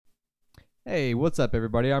Hey, what's up,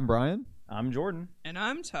 everybody? I'm Brian, I'm Jordan. And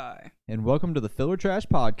I'm Ty. and welcome to the Filler Trash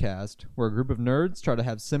Podcast, where a group of nerds try to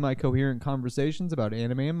have semi-coherent conversations about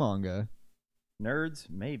anime and manga. Nerds,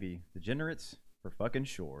 maybe. Degenerates, for fucking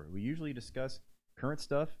sure. We usually discuss current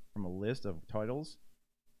stuff from a list of titles,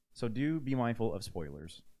 so do be mindful of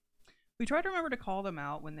spoilers. We try to remember to call them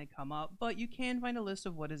out when they come up, but you can find a list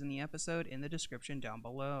of what is in the episode in the description down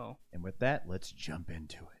below. And with that, let's jump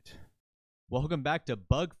into it. Welcome back to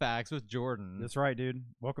Bug Facts with Jordan. That's right, dude.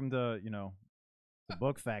 Welcome to, the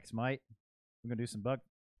bug facts, mate. We're going to do some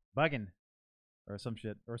bugging or some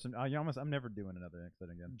shit. Or some. I'm never doing another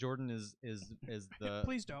episode again. Jordan is the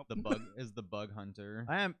Please don't. the bug hunter.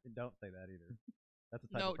 I am. Don't say that either. That's a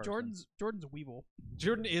type No, of person. Jordan's Weevil.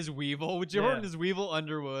 Jordan is Weevil. Jordan is Weevil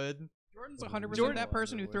Underwood. Jordan's 100% Jordan- that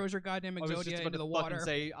person who Underwood. throws your goddamn I was just Exodia about into to the fucking water.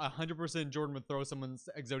 say 100% Jordan would throw someone's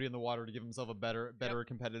Exodia in the water to give himself a better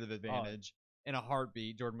competitive advantage. In a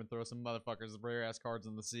heartbeat, Jordan would throw some motherfuckers' rare ass cards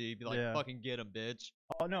in the sea. Be like, Yeah. fucking get him, bitch.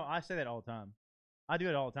 Oh, no, I say that all the time. I do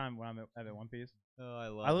it all the time when I'm at One Piece. Oh, I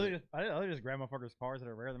love I it. literally just grab motherfuckers' cards that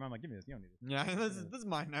are rare. Then I'm like, give me this. You don't need this. Yeah, this is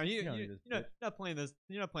mine now. You don't need this You're bitch. not playing this.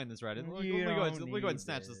 You're not playing this Reddit. Let You me go ahead don't and need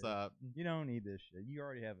snatch this this. up. You don't need this shit. You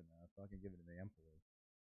already have enough. Fucking give it to me. I'm full.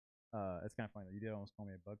 It's kind of funny though. You did almost call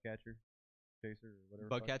me a bug catcher, chaser, or whatever.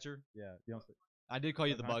 Bug fuck. catcher? Yeah. You don't say I did call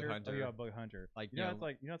you the bug hunter. Oh, you're a bug hunter. Like, you know, it's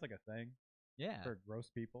like it's like a thing yeah. for gross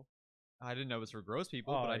people. I didn't know it was for gross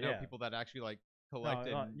people, Oh, but I know yeah. people that actually like collect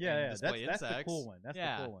No, and, yeah, and yeah. display That's insects. the cool one. That's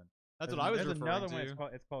Yeah. the cool one. That's what I was There's referring another to.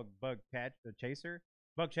 one. It's called bug chaser.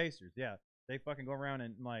 Bug chasers. Yeah. They fucking go around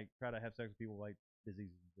and like try to have sex with people like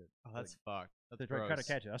diseases and shit. Oh, that's like, fucked. That's they gross. try to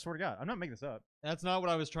catch it. I swear to God, I'm not making this up. That's not what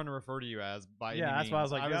I was trying to refer to you as by any Yeah, that's means. why I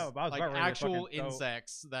was like, yo, I was like about ready to actual fucking throw-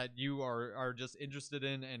 insects that you are just interested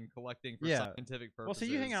in and collecting for Yeah. scientific Well, purposes.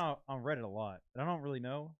 see, you hang out on Reddit a lot, and I don't really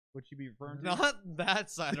know what you be referring to. Not that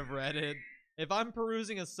side of Reddit. If I'm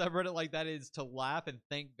perusing a subreddit like that, it's to laugh and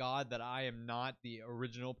thank God that I am not the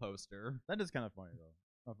original poster. That is kind of funny though.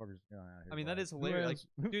 Motherfuckers going out here. I mean, that is hilarious.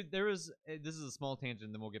 Like, dude, there was this is a small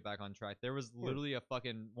tangent, then we'll get back on track. There was literally a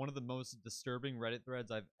fucking one of the most disturbing Reddit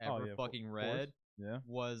threads I've ever fucking read. Yeah.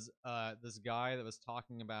 Was this guy that was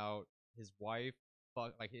talking about his wife?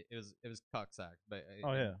 Like it was cucksack, but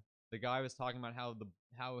Oh yeah. the guy was talking about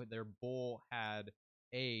how their bull had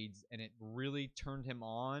AIDS, and it really turned him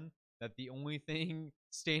on. That the only thing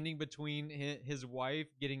standing between his wife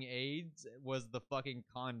getting AIDS was the fucking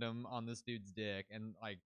condom on this dude's dick, and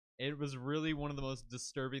like it was really one of the most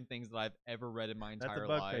disturbing things that I've ever read in my entire That's a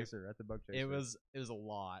bug life. chaser. That's a bug chaser. It was a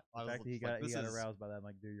lot. The fact that he got aroused by that. I'm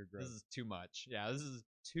like, dude, you're gross. This is too much. Yeah, this is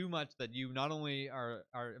too much. That you not only are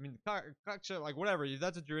I mean, cock shit, like whatever. If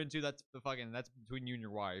that's what you're into. That's between you and your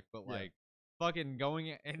wife. But Yeah. like, fucking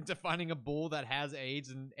going into finding a bull that has AIDS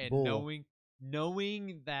and Bull.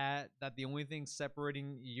 knowing that the only thing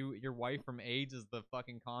separating your wife from AIDS is the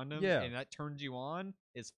fucking condom. Yeah. And that turns you on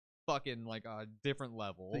is fucking like a different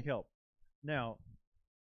level. Big help. Now,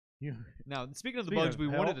 you. Now, speaking of the Speaking bugs of we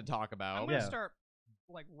help, wanted to talk I'm about. gonna Yeah. start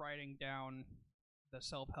like writing down the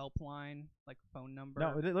self-help line, like phone number.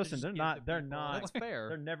 No, listen, just they're give not. to They're people. not. That's fair.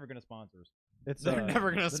 They're never gonna sponsor us. It's They're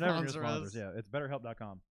never gonna they're never sponsor us. Yeah, it's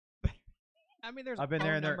BetterHelp.com. I mean, there's I've been a phone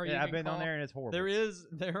there and number you I've can been on call. there and it's horrible.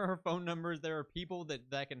 There are phone numbers. There are people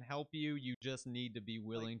that can help you. You just need to be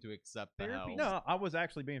willing to accept the help. therapy. No, I was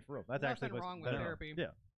actually being for real. That's There's actually nothing what's wrong with better. therapy. Yeah.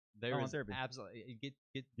 There online is therapy. absolutely get.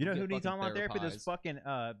 You know get who needs fucking online therapy? This therapized.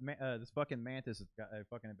 fucking this fucking mantis has got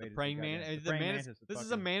fucking The invaded. praying man. goddamn- The praying mantis. mantis This is a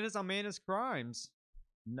fucking- mantis on mantis crimes.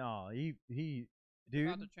 No, he It's dude.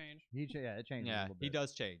 about to change. Yeah, it changed a Yeah, little bit. he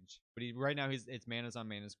does change, but right now it's mantis on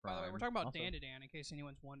mantis By crime. the way, we're talking about Also- Dan to Dan, in case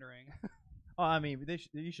anyone's wondering. Oh, I mean,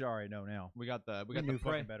 you should already know now. We got the We knew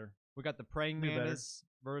fucking better. praying Knew better. mantis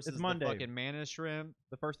versus the Monday. fucking mantis shrimp.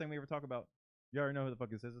 The first thing we ever talk about, you already know who the fuck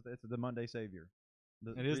this is. It's the Monday Savior. It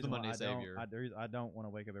is the reason why Monday Savior. I don't want to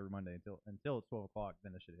wake up every Monday until it's 12 o'clock.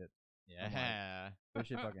 Then this shit hits. Yeah, This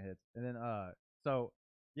shit fucking hits. And then so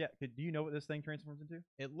yeah, do you know what this thing transforms into?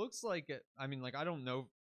 it looks like. I mean, like I don't know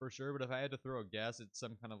for sure, but if I had to throw a guess, it's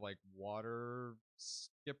some kind of like water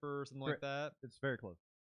skipper or something like that. It's very close.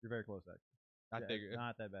 You're very close, actually. I Yeah, figured. it's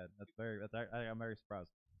not that bad. I'm very surprised.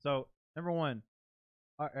 So number one,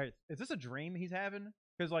 all right, is this a dream he's having?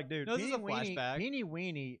 Because like, dude, No, this is a Weenie- flashback. Teeny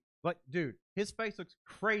Weenie, like, dude, his face looks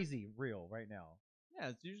crazy real right now. Yeah,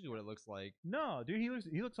 it's usually what it looks like. No, dude,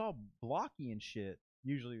 he looks all blocky and shit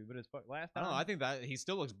usually, but his last I time. don't know. I think that he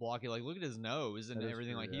still looks blocky. Like, look at his nose and That is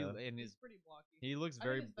everything. true, Like yeah. and It's pretty blocky. he looks I think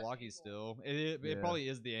very it's the blocky angle. still. It Yeah. probably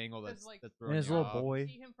is the angle Because, that's like, throwing and his you little off. boy. You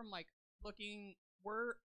see him from like looking.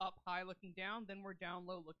 We're up high looking down, then we're down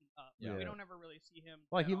low looking up. Yeah. We don't ever really see him.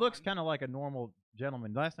 Like he dead looks on. kind of like a normal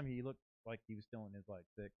gentleman. Last time he looked like he was still in his like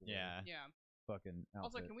thick Yeah. Yeah. fucking outfit.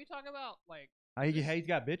 Also, can we talk about like? How he's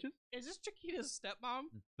got bitches? Is this Chiquita's stepmom?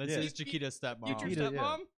 This Yeah. is Chiquita's stepmom. Future Chiquita, yeah.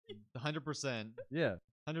 stepmom? 100%. Yeah.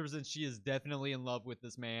 100%. She is definitely in love with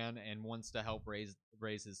this man and wants to help raise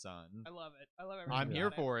his son. I love it. I love everything. I'm here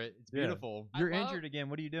about for it. It's Yeah. beautiful. I You're love- injured again.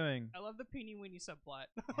 What are you doing? I love the Peeny Weeny subplot.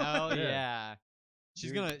 Hell Yeah. yeah.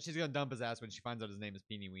 She's Dude. gonna dump his ass when she finds out his name is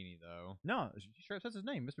Peeny Weeny though. No, she sure says his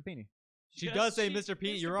name, Mr. Peeny. She does say Mr.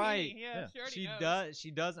 Peeny. You're right. Yeah, Yeah. she already knows. does.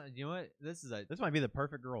 She does. You know what? This is a. This might be the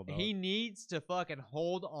perfect girl, dog. He needs to fucking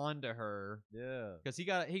hold on to her yeah. because he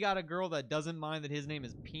got a girl that doesn't mind that his name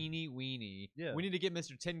is Peeny Weeny. Yeah. We need to get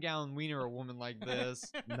Mr. 10-gallon Wiener a woman like this.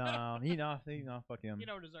 No, fuck him. You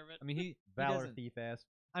don't deserve it. I mean, he Valor doesn't- thief ass.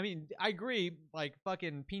 I mean, I agree. Like,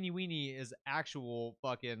 fucking Peeny Weeny is actual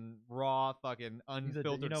fucking raw, fucking He's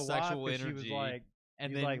unfiltered you know sexual why? 'Cause energy. She was like,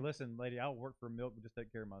 and he's then like, listen, lady, I'll work for milk, but just take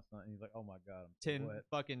care of my son. And he's like, oh my god, I'm so 10 wet.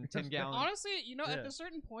 fucking 10-gallon. Honestly, you know, Yeah. at a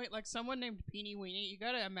certain point, like someone named Peeny Weeny, you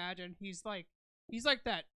gotta imagine he's like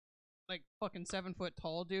that, like fucking 7 foot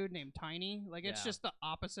tall dude named Tiny. Like it's Yeah. just the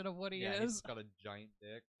opposite of what he yeah, is. he's got a giant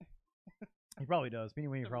dick. He probably does. Peeny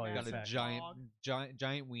Weeny The probably Got has a massive fat.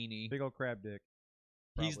 giant weenie. Big old crab dick.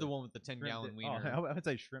 He's the probably. one with the Shrimp 10-gallon dick. wiener. Oh, I would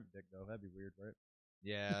say shrimp dick though. That'd be weird, right?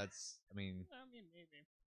 Yeah, it's. I mean, I mean, maybe.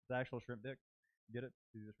 The actual shrimp dick. Get it?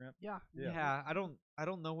 Do the shrimp? Yeah. Yeah. I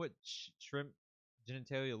don't know what shrimp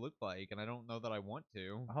genitalia look like, and I don't know that I want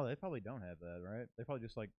to. Oh, they probably don't have that, right? They probably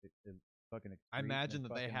just like it fucking. I excrete imagine and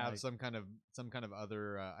that they fucking, have like, some kind of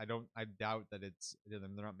other. I doubt that it's. They're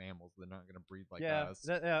not mammals. They're not gonna breathe like yeah, us.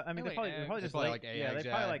 I mean, They they probably, lay they probably eggs. just They probably lay, like yeah, eggs, they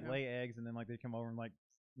probably yeah. like lay eggs and then like they come over and like.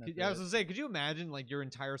 that's Yeah, I was it. gonna say, could you imagine like your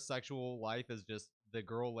entire sexual life is just the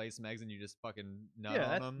girl lays some eggs and you just fucking nut yeah, on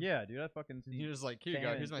that's, them? yeah, dude, I fucking. And you're just like, here you go,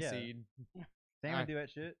 Salmon, here's my yeah. seed. Sam Alright. would do that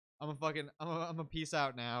shit. I'm a peace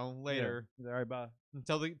out now. Later. Yeah. All right, bye. And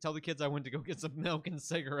tell the kids I went to go get some milk and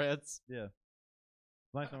cigarettes. Yeah.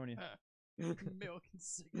 Nice knowing you. Milk and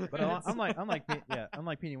cigarettes. But unlike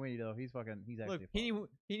Peeny Weeny though, he's actually. Look,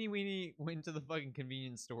 Peeny Weeny went to the fucking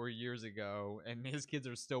convenience store years ago, and his kids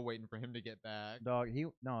are still waiting for him to get back. Dog,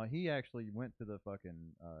 he actually went to the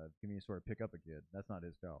fucking convenience store to pick up a kid. That's not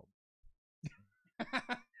his child.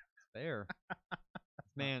 Fair.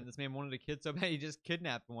 This man wanted a kid so bad he just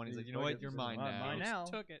kidnapped one. He's like, you know what, you're mine now. Mine now.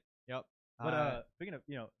 Took it. Yep. But speaking of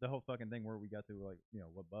the whole fucking thing where we got to like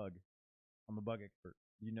what bug, I'm a bug expert.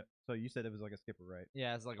 So you said it was like a skipper, right?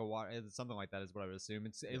 Yeah, it's like a water. It's something like that is what I would assume.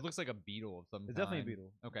 Yeah. It looks like a beetle of some It's kind. definitely a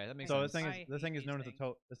beetle. Okay, that makes So sense. this thing I is hate known as these a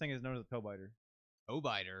toe. This thing is known as a toe biter. toe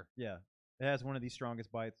biter. Yeah, it has one of the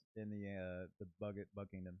strongest bites in the bug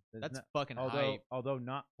kingdom. It's That's not- fucking hype. although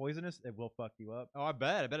not poisonous, it will fuck you up. Oh, I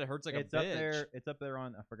bet it hurts like it's a up bitch. there. It's up there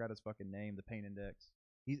on I forgot his fucking name. The pain index.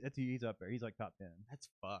 He's up there. He's like top 10. That's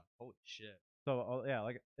fucked. Holy shit. So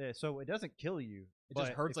yeah, so it doesn't kill you. It just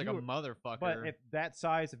but hurts if like you a were- motherfucker. But if that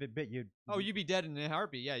size, if it bit you, oh, you'd be dead in a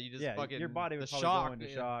heartbeat. Yeah, you just yeah, fucking your body would the probably shock, go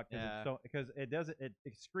into shock Yeah. because it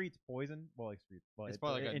excretes poison. Well, It's it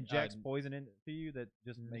probably like a- injects a- poison into you that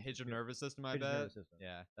just makes hits you your feel- nervous system. I hits your bet. nervous system.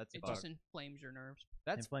 Yeah, that's It fucked. just inflames your nerves.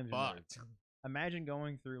 That's inflames your fucked. Imagine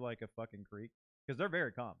going through like a fucking creek because they're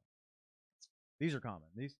very common. These are common.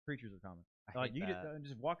 These creatures are common. I Like hate you that.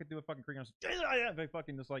 just walking through a fucking creek and just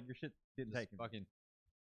fucking just like your shit getting Just taken. fucking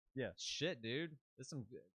Yeah. shit, dude. That's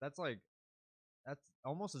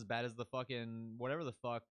almost as bad as the fucking whatever the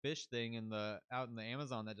fuck fish thing out in the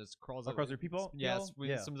Amazon that just crawls Across up your people. Yes, when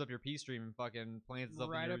yeah. it swims up your pee stream and fucking plants itself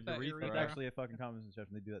Right in up your that urethra. It's urethra. actually a fucking common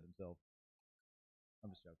misconception. They do that themselves. I'm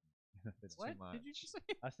just joking. They don't. What much. did you just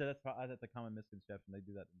say? I said that's a common misconception. They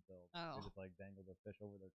do that themselves. Oh. They just like dangle the fish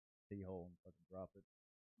over their pee hole and fucking drop it.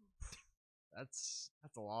 That's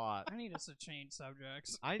a lot. I need us to change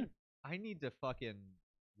subjects. I need to fucking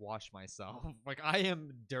wash myself. Like I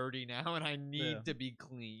am dirty now, and I need Yeah. to be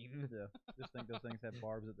clean. Yeah, just think those things have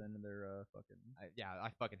barbs at the end of their fucking. I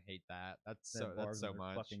fucking hate that. That's they so have that's barbs so in their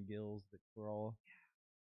much. Fucking gills that crawl.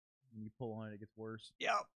 When you pull on it, it gets worse.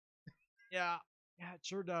 Yep. Yeah. Yeah, it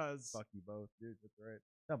sure does. Fuck you both, dude. That's right.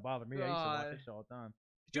 Don't bother me. I used to watch God. this shit all the time.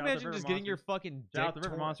 Could you Shout out to imagine River just getting your Monsters. fucking Shout out dick to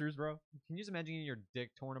River torn? Monsters, bro. Can you just imagine getting your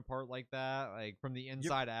dick torn apart like that, like from the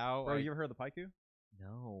inside out? Bro, like, you ever heard of the Paiku?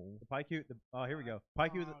 no. The Paiku. Oh, here we go.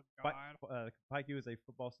 Paiku. Oh, God. Paiku is a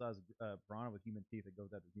football-sized piranha with human teeth that goes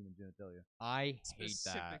after human genitalia. I hate that.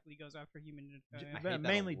 Specifically goes after human genitalia. I hate that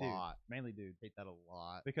mainly a lot. Mainly dude. Hate that a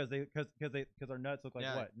lot. Because our nuts look like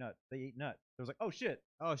Yeah. what? Nuts. They eat nuts. So it was like, oh shit.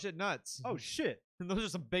 Oh shit, nuts. Oh shit. Those are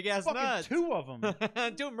some big ass Fucking nuts. 2 of them.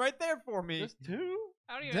 Do them right there for me. Just 2?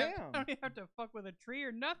 How do you Damn. Have to, have to fuck with a tree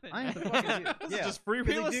or nothing? I have to fucking do. This is Yeah. just free 'Cause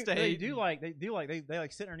real estate. They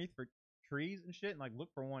like sit underneath for trees and shit and like look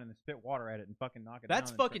for one and then spit water at it and fucking knock it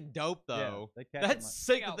That's down. and fucking dope, though. they catch 'em, That's like-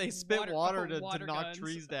 sick Yeah, that they spit water to water knock guns.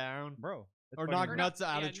 trees down. bro. It's Or fucking knock crazy. nuts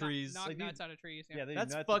out yeah, of trees. Knock Like, dude, nuts out of trees. Yeah, they do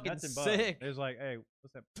That's nuts, fucking nuts and bugs. sick. It was like, hey,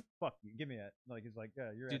 what's that? Fuck you, give me that. Like he's like,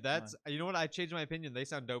 yeah, you're. Dude, out of that's line. you know what? I changed my opinion. They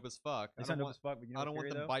sound dope as fuck. They I sound don't dope want, as fuck, but you know I don't what's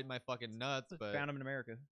want scary, them though? biting my fucking nuts. But Found them in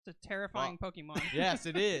America. It's a terrifying Pokemon. yes,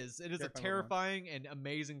 it is. It is a Terrifying Pokemon. terrifying and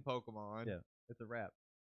amazing Pokemon. Yeah. It's a rap.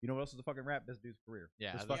 You know what else is a fucking rap? This dude's career.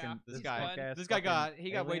 Yeah, this this- fucking this he's guy- fun. This guy got he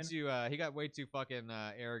got way alien. too fucking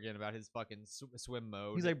arrogant about his fucking swim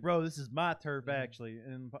mode. He's like, bro, this is my turf Mhm. actually,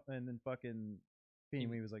 and then fucking Pee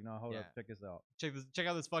Wee was like, no, hold up, Yeah. check this out. check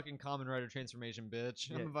out this fucking Common Rider transformation, bitch.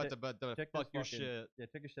 Yeah, I'm about check- to check fuck this your fucking- shit. Yeah,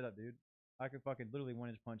 check your shit up, dude. I could fucking literally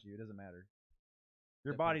 1-inch punch you. It doesn't matter.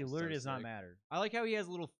 Your That body punch is so literally does not sick. matter. I like how he has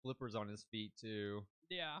little flippers on his feet too.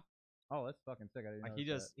 Yeah. Oh, that's fucking sick. I didn't Like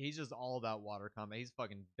notice he's just all about water combat. He's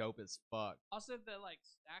fucking dope as fuck. Also, the like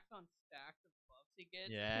stacks on stacks of buffs he gets.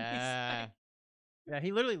 He's Yeah. like, that. Yeah,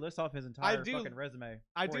 he literally lists off his entire do- fucking resume.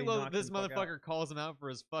 I before do he love that knocks this him the fuck out. motherfucker calls him out for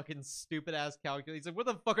his fucking stupid ass calculations. He's like, what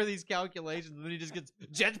the fuck are these calculations? And then he just gets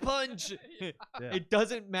jet punch. Yeah. Yeah. It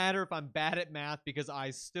doesn't matter if I'm bad at math because I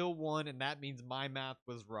still won and that means my math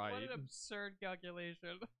was right. What an absurd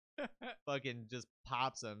calculation. Fucking just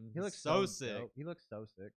pops him. He looks so so sick. dope. He looks so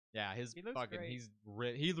sick. Yeah, his He looks fucking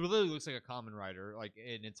great. he literally looks like a common rider, like,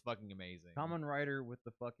 and it's fucking amazing. Common Rider with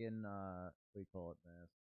the fucking what do you call it, man?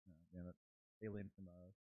 Damn it, alien from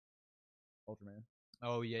Ultraman.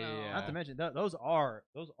 Oh yeah, Oh. yeah. Not to mention those are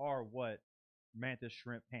what mantis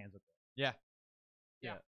shrimp hands look like.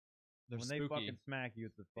 They're when spooky. they fucking smack you,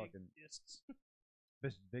 it's a Big fucking discs.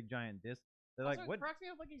 big giant disc. They're Also, like, it what? cracks me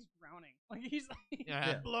up like he's drowning. Like he's like,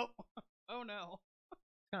 Yeah. blow. Oh no. It's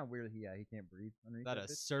kind of weird. He can't breathe underneath That that a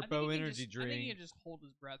bitch. I think Serpo he can energy just, I think he drink. can just hold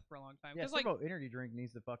his breath for a long time. Yeah, Because like Serpo energy drink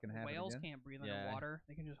needs to fucking happen whales again. can't breathe Yeah. underwater.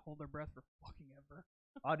 They can just hold their breath for fucking ever.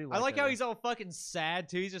 I do. I like that, how though. he's all fucking sad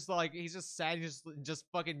too. He's just sad. He's just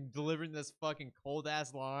fucking delivering this fucking cold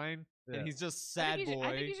ass line, Yeah. and he's just I sad think, boy.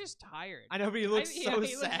 I think he's just tired. I know, but he looks yeah, so he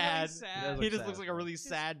looks really sad. sad. does He look just sad, looks like a bro. really He's-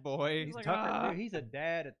 sad boy. He's like, tucker, "Ah." dude, he's a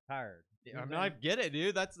dad that's tired. You know I what mean, I'm I saying? get it,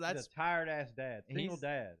 dude. That's He's a tired ass dad, single He's-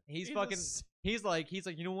 dad. he's He's fucking. s- He's like,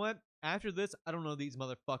 you know what? After this, I don't know these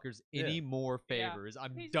motherfuckers Yeah. any more Yeah. favors.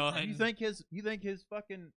 I'm He's done. like- You think his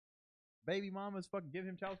fucking baby mama's fucking give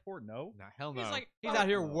him child support? No. Nah, hell no. He's like, he's oh, out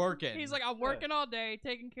here no. working. He's like, I'm working all day,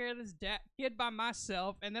 taking care of this kid by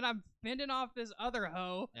myself, and then I'm fending off this other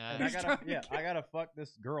hoe. yeah, And I He's gotta, trying to yeah, get- I gotta fuck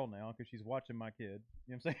this girl now because she's watching my kid.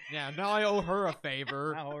 You know what I'm saying? yeah. Now I owe her a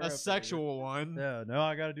favor, I owe her a a favor. sexual one. Yeah. No,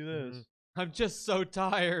 I gotta do this. Mhm. I'm just so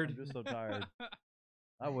tired. I'm just so tired.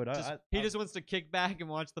 I would. He just wants to kick back and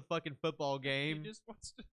watch the fucking football He game. just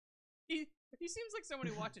wants to. He seems like someone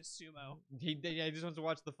who watches sumo. He just wants to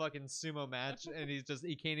watch the fucking sumo match, and he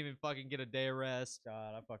can't even fucking get a day of rest.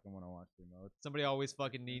 God, I fucking want to watch sumo. Somebody always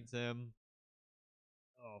fucking needs him.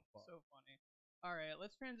 Oh fuck. So funny. All right,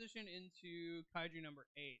 let's transition into kaiju number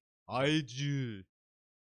 8. IG.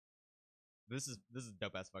 This is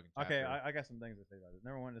dope ass fucking chapter. Okay, I got some things to say about it.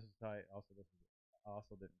 Number one, this is tight. Also, I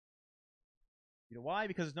also didn't. You know why?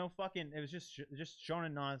 Because no fucking. It was just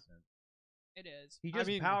shonen nonsense. It is. He I just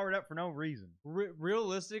mean- powered up for no reason.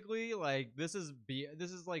 Realistically, like this is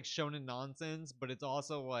like shonen nonsense, but it's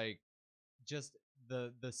also like just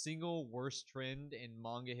the single worst trend in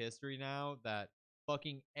manga history now that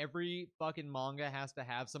fucking every fucking manga has to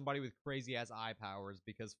have somebody with crazy ass eye powers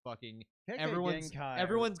because fucking everyone's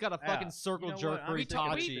got a fucking Yeah. circle You know jerk what? for I'm We sick of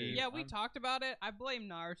ta- this Itachi. dude. yeah, we I'm- talked about it. I blame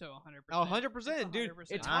Naruto 100%. Oh, 100%, dude.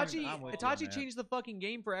 100%. Itachi, I'm with you, Itachi man. changed the fucking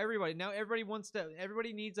game for everybody. Now everybody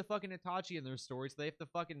needs a fucking Itachi in their story, so they have to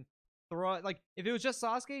fucking throw it. Like, if it was just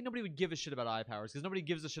Sasuke, nobody would give a shit about eye powers because nobody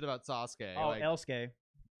gives a shit about Sasuke. Oh, like, Elsuke.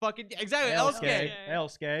 fucking exactly, Elsuke. Elsuke.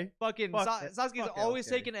 Elsuke. Fucking Fuck it. Sasuke's Fuck always Elsuke.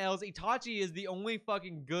 taking L's. Itachi is the only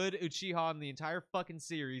fucking good Uchiha in the entire fucking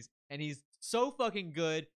series, and he's so fucking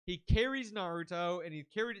good. He carries Naruto, and he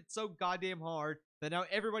carried it so goddamn hard that now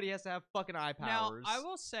everybody has to have fucking eye powers. Now, I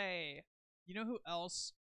will say, you know who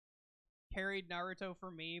else carried Naruto for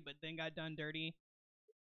me, but then got done dirty?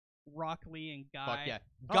 Rock Lee and Guy. Fuck yeah,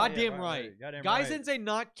 Oh, goddamn yeah, right. Goddamn Guy right. Sensei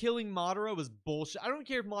not killing Madara was bullshit. I don't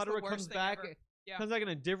care if the Madara worst comes thing back ever. Yeah. in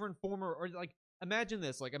a different form or like imagine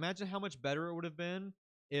this. Like imagine how much better it would have been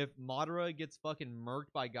if Madara gets fucking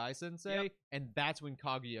murked by Guy Sensei Yep. and that's when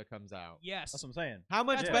Kaguya comes out. Yes. That's what I'm saying. How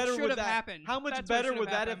much That's what better should would have that happened. How much That's what better should would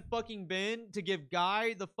have that have happened. fucking been to give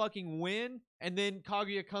Guy the fucking win and then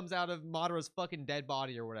Kaguya comes out of Madara's fucking dead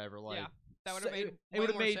body or whatever? Like Yeah. That would so have made it way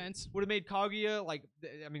would've more made- sense. would have made Kaguya like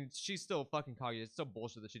I mean she's still fucking Kaguya. It's so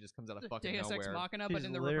bullshit that she just comes out of fucking Deus Ex nowhere. Machina, She's but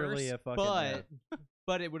in the literally reverse. a fucking. But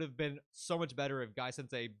But it would have been so much better if Guy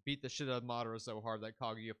Sensei beat the shit out of Madara so hard that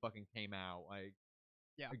Kaguya fucking came out. Like,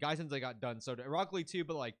 Yeah. Guy Sensei got done. So Rock Lee too,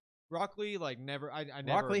 but like Rock Lee like never. I never.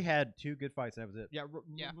 Rock Lee had 2 good fights. That was it. Yeah,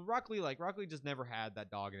 Rock Lee just never had that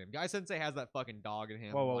dog in him. Guy Sensei has that fucking dog in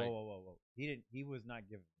him. Whoa. He was not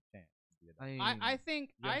given a chance. I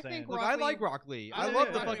think You know what I'm I think saying? Look, Rock I Lee, like Rock Lee. I I know, love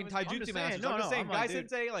yeah, the I fucking know, I'm taijutsu just masters. saying, I'm no, just saying,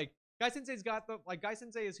 I'm like, dude. Guy Sensei's got the Guy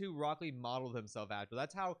Sensei is who Rock Lee modeled himself after.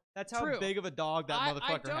 That's how True. big of a dog that I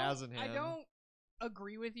motherfucker don't- has in him. I don't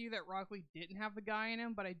agree with you that Rock Lee didn't have the guy in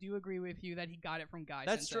him, but I do agree with you that he got it from Guy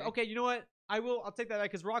That's Sensei. true. Okay, you know what? I'll take that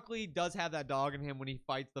back because Rock Lee does have that dog in him when he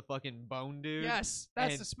fights the fucking bone dude. Yes,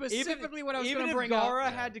 that's And specifically what I was Even going to if bring Gaara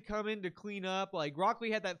up. had to come in to clean up, like Rock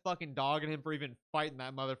Lee had that fucking dog in him for even fighting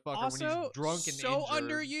that motherfucker Also, when he's drunk and so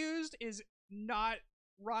injured. underused is not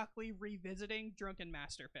Rock Lee revisiting Drunken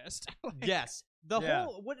Master Fist. Like, Yes. The Yeah.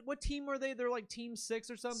 whole what team are they? They're like Team 6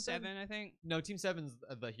 or something. 7, I think. No, Team 7's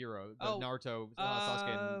the hero. The Oh, Naruto,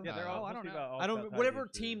 Sasuke. And, Yeah, they're Oh, all. I don't know. I don't. Whatever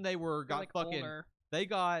team they were They're, got like, fucking. older. They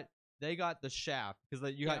got the shaft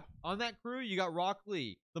because you got on that crew. You got Rock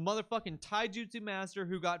Lee, the motherfucking taijutsu master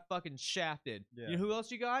who got fucking shafted. Yeah. You know who else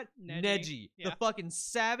you got? Neji. the Yeah. fucking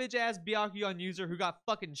savage ass Byakugan user who got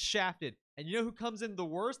fucking shafted. And you know who comes in the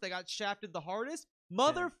worst? They got shafted the hardest.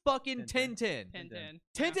 Motherfucking Tintin. Tintin.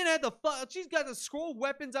 Tintin had the she's got the scroll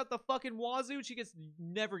weapons out the fucking wazoo. She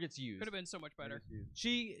never gets used. Could have been so much better.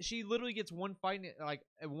 She literally gets one fight, like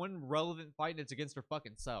one relevant fight, and it's against her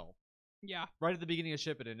fucking self Yeah. right at the beginning of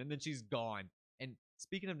Shippuden, and then she's gone. And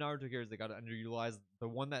speaking of Naruto characters that got underutilized, the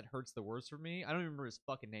one that hurts the worst for me, I don't even remember his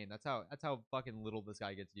fucking name. That's how fucking little this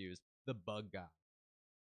guy gets used. The bug guy.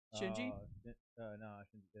 Shinji? No,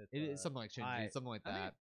 Shinji. It is something like Shinji, something like I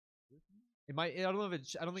that. It might. I don't know if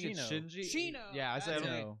it's. I don't think it's Shinji. Shino. Yeah, I said. I That's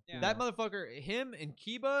don't it. think, Yeah. that motherfucker, him and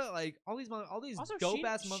Kiba, like all these Also, dope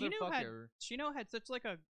ass Shino motherfucker. had such like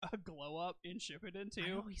a glow up in Shippuden I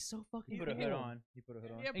know, too. he's so fucking He put a cool. hood on.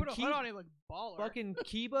 Yeah, And put a hood Ki- on it like baller. Fucking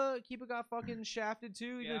Kiba got fucking shafted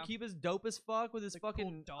too. You know, Yeah. Kiba's dope as fuck with his Like, cool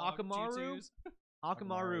fucking dog Akamaru. jutsus. Akamaru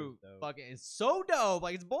Akamaru's dope. fucking is so dope.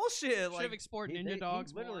 Like it's bullshit. Should Like have explored ninja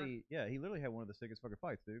dogs more. He literally had one of the sickest fucking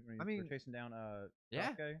fights, dude. When I mean, were chasing down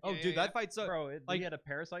yeah. Sasuke. Oh, Yeah, dude, yeah, that fight's so Bro, like- he had a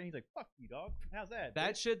parasite. And he's like, "Fuck you, dog. How's that? that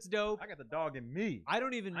dude? shit's dope. I got the dog in me. I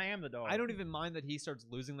don't even. I am the dog. I don't even mind that he starts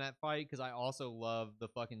losing that fight because I also love the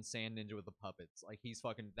fucking sand ninja with the puppets. Like he's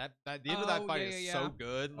fucking the end of that Oh, fight yeah, is yeah, so yeah.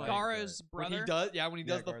 good. Like, Gaara's when he brother. does, when he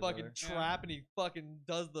does the Gaara's fucking brother. trap and he fucking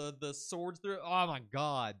does the swords through. Oh my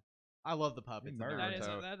god, I love the puppets in murdered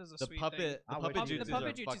Naruto. That is a the sweet puppet, thing. the I puppet wish he jutsus, was The puppet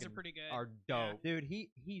are jutsus fucking are pretty good. are Yeah. dope. Dude,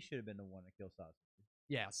 he should have been the one to kill Sasuke.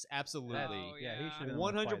 Yes, absolutely. Oh, Yeah, he yeah. should have been the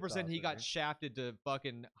one to fight 100%. He got Sasuke. shafted to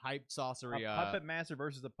fucking hype sorcery. A puppet master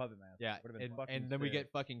versus a puppet master. Yeah, Would've been and fucking then we sick.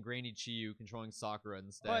 get fucking Granny Chiyu controlling Sakura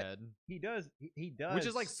instead. He does. He does. Which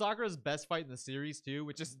is like Sakura's best fight in the series too,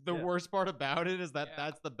 which is the Yeah. worst part about it is that Yeah.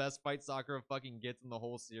 that's the best fight Sakura fucking gets in the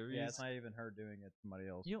whole series. Yeah, it's not even her doing it. Somebody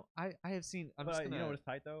else. You know, I have seen. I'm But just gonna. you know what's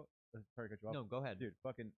tight though? Sorry to cut you off. No, go ahead. Dude,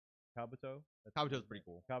 fucking Kabuto. Kabuto's pretty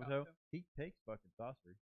cool. Kabuto. He takes fucking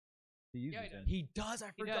sorcery. He uses Yeah, he it. does. He does. I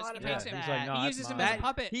He forgot does. about He takes him. that. He's like, no, he that's uses him mine. as a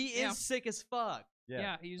puppet. He is Yeah. sick as fuck.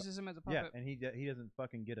 Yeah, he uses him as a Yeah, puppet. and he doesn't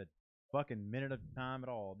fucking get a fucking minute of time at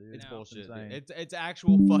all, dude. It's No. bullshit. insane. Dude. It's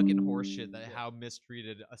actual fucking horseshit that how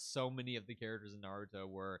mistreated so many of the characters in Naruto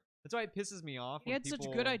were. That's why it pisses me off. He when had such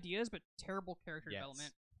people- good ideas, but terrible character Yes.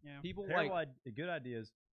 development. Yeah. People Terrible like good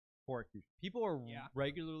ideas, poor execution. people are Yeah.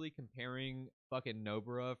 regularly comparing fucking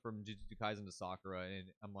Nobara from Jujutsu Kaisen to Sakura,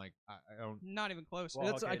 and I'm like, I don't. Not even close. Well,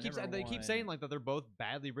 That's okay, they keep one- saying like that they're both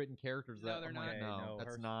badly written characters. No, That they're I'm not. like, Okay, no, that's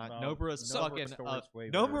hers- not. no, Nobara's Nobara's fucking. story's way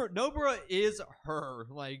better. Nobara is her.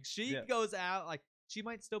 Like she Yeah. goes out. Like she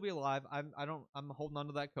might still be alive. I'm holding on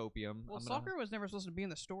to that copium. Well, I'm gonna- Sakura was never supposed to be in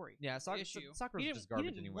the story. Yeah, That's the Sakura. issue. Sakura's He didn't- just garbage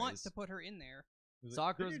he didn't want anyways. to put her in there.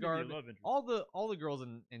 Sakura's There needed to be a garbage. love interest. All the girls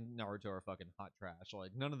in Naruto are fucking hot trash.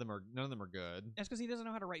 Like none of them are good. That's because he doesn't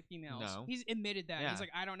know how to write females. No. He's admitted that. Yeah. He's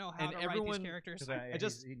like, I don't know how And to write everyone- these characters. 'Cause I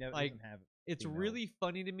just, he never, like, doesn't have It's female. really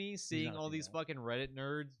funny to me seeing not a all these female. fucking Reddit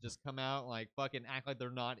nerds just come out like fucking act like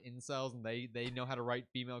they're not incels and they know how to write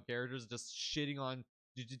female characters, just shitting on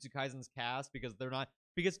Jujutsu Kaisen's cast because they're not.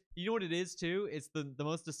 Because you know what it is too? It's the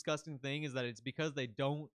most disgusting thing is that it's because they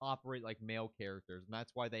don't operate like male characters, and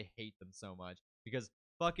that's why they hate them so much. Because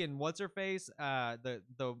fucking what's her face?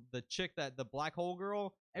 The chick that the black hole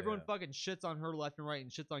girl. Everyone Yeah. fucking shits on her left and right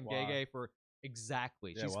and shits on Why? Gege for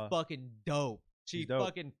exactly. Yeah, She's why? fucking dope. She's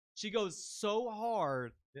dope. She goes so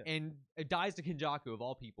hard Yeah. and it dies to Kenjaku of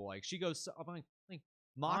all people. Like she goes. I'm like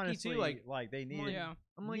Maki Honestly, too. Like they needed. yeah.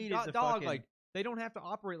 I'm like needed to dog. fucking- Like they don't have to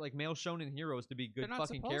operate like male shonen heroes to be good They're not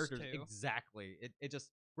fucking supposed characters. to. Exactly. It just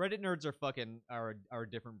Reddit nerds are a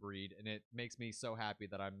different breed, and it makes me so happy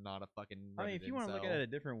that I'm not a fucking Reddit I mean, if you want to look at it a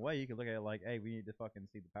different way, you could look at it like, hey, we need to fucking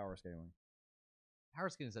see the power scaling. Power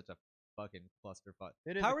scaling is such a fucking clusterfuck.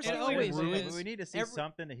 It is. Power It scaling always ruins is. We need to see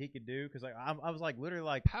something that he could do because like I was like literally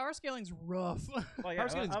like Power scaling's rough. like Power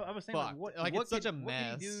scaling's I was saying like, fucked. what Like, what it's such could- a what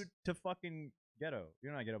can he mess. do to fucking Ghetto?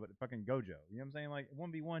 You're not Ghetto, but fucking Gojo. You know what I'm saying? Like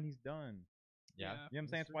 1v1, he's done. Yeah. You know what I'm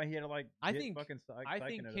saying? That's why he had to like. I get think- fucking I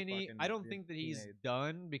think Kenny. I don't think that he's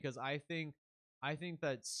done because I think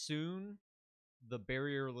that soon the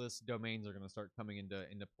barrierless domains are going to start coming into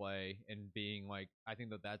play and being like. I think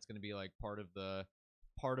that that's going to be like part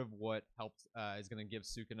of what helps is going to give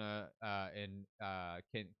Sukuna and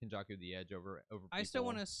Kenjaku the edge over people. I still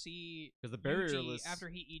want to see because the Yuji barrierless after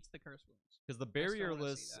he eats the curse wounds. because the I still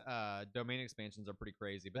wanna see barrierless domain expansions are pretty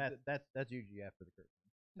crazy. But that's Yuji after the curse.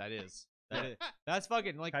 that is that's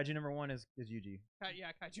fucking like Kaiju number 1 is Yuji.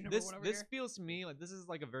 Yeah, Kaiju number this. 1 over This here. feels to me like this is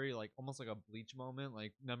like a very like almost like a Bleach moment.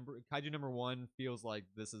 Like Kaiju number 1 feels like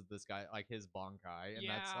this is this guy like his Bankai, and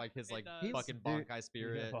that's Yeah, like his it like does. fucking Dude, Bankai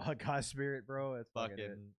spirit. Yeah, God spirit, bro. It's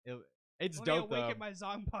fucking. It's Let me dope though. awaken my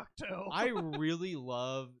Zanpakuto. I really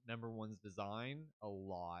love number 1's design a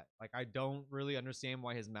lot. Like I don't really understand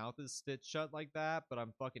why his mouth is stitched shut like that, but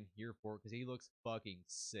I'm fucking here for it because he looks fucking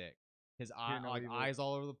sick. His no evil. eyes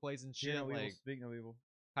all over the place and shit. Fear no evil, Like speak no evil.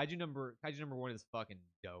 Kaiju number 1 is fucking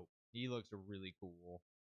dope. He looks really cool.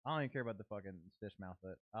 I don't even care about the fucking stitch mouth.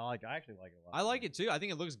 But I actually like it a lot. I like it too. I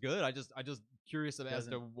think it looks good. I just curious as to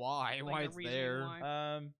Doesn't- why Like why the it's reasoning there. why.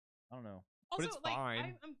 I don't know. Also, it's like,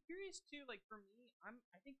 fine. I'm curious too. Like for me,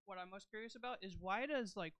 I think what I'm most curious about is why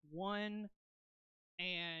does like one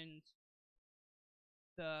and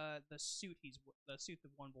the suit the suit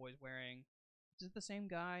that one boy's wearing, is it the same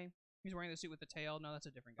guy? He's wearing the suit with the tail. No, that's a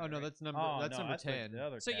different guy. Oh no, right? that's number Oh, that's no, number that's the 10.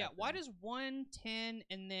 other So yeah, why captain. does 1, 10,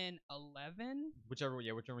 and then 11? Whichever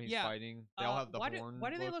he's Yeah, fighting. They all have the why horn. why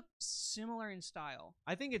do they look similar in style?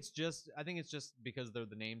 I think it's just because they're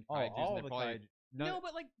the named Oh, kaijus all and they the probably kaiju. No,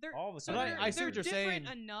 but like they're all the so kaiju. they're, I see what they're you're different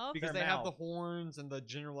saying, enough. because Their they have the mouth. horns and the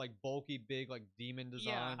general like bulky big like demon design.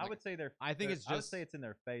 Yeah. I would say they're. I think it's I would just- say it's in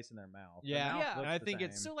their face and their mouth. Yeah, Their mouth Yeah. looks I the think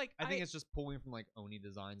it's- same. So like I think it's just pulling from like Oni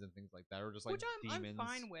designs and things like that, or just like which I'm demons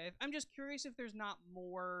fine with. I'm just curious if there's not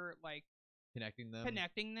more like connecting them.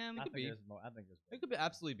 connecting them. I could think be. there's more. I think there's. It could be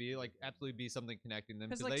absolutely be something connecting them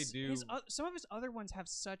Because because like they do. some of his other ones have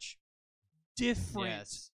such different.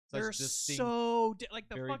 Yes, such They're distinct- so like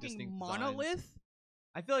the very fucking distinct designs. monolith.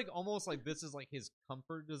 I feel like almost like this is like his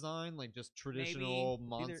comfort design, like just traditional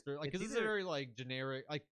monster. Like, it's because this is either- very like generic.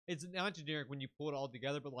 Like, it's not generic when you pull it all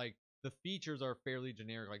together, but like the features are fairly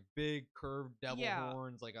generic. Like big curved devil Yeah.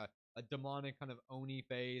 horns, like a demonic kind of Oni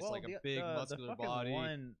face, Well, like the, a big the muscular fucking body.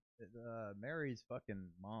 One, Mary's fucking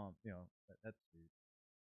mom. You know that's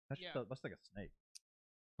Yeah. that's like a snake.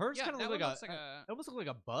 Hers Yeah, kind of that look one like looks like a it almost looked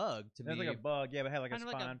like a bug to It's me. like a bug. Yeah, but it had like a Kinda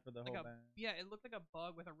like a- spine for the like whole a- thing. yeah, it looked like a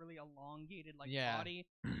bug with a really elongated like Yeah. body.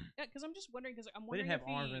 Yeah, because I'm just wondering because I'm They wondering didn't have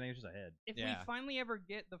if arms or he- anything. It was just a head. if Yeah. we finally ever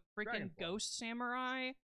get the freaking Dragon Form. ghost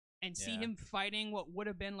samurai and see Yeah. him fighting what would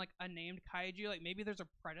have been like a named kaiju, like maybe there's a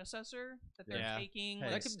predecessor that they're Yeah. taking Hey,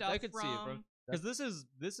 like I stuff could see it, bro. from. Because this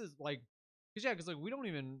is like, because like we don't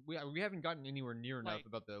even we haven't gotten anywhere near enough Like-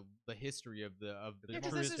 about the history of the Yeah,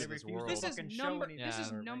 'cause truth this of is- this Every world. This is fucking show number and this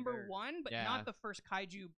is Yeah. number Right there. 1, but Yeah. not the first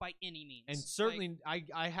kaiju by any means. And Like, certainly,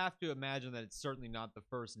 I have to imagine that it's certainly not the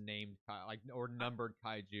first named or numbered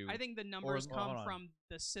kaiju. I think the numbers well, hold come on. from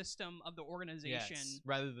the system of the organization. yes,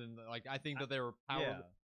 rather than like I think that they were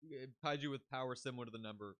power Yeah. kaiju with power similar to the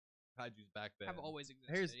number kaiju's back then. Have always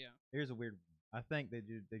existed. Here's- yeah. Here's a weird. I think they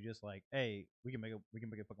just like, hey, we can make a fucking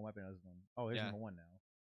weapon out of this one. Oh, here's Yeah. number 1 now.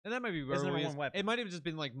 And that might be It's where number we one weapon. It might have just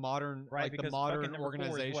been like modern, Right, like the because modern fucking number 4 is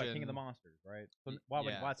organization. what, King of the Monsters, right? So Y-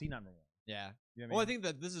 yeah. why is he not number 1? Yeah. You know what Well, I mean? think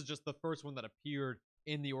that this is just the first one that appeared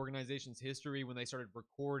in the organization's history when they started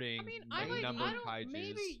recording I mean, like, I numbered don't. kaijus.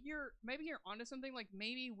 Maybe you're onto something. Like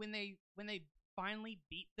maybe when they finally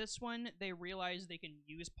beat this one, they realized they can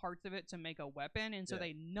use parts of it to make a weapon, and so Yeah.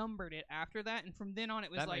 they numbered it after that. And from then on, it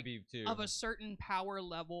was that might like be too. of a certain power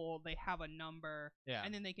level, they have a number, yeah.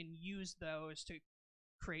 and then they can use those to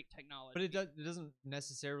create technology. But it doesn't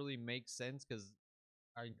necessarily make sense because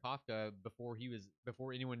Kafka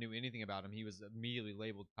before anyone knew anything about him, he was immediately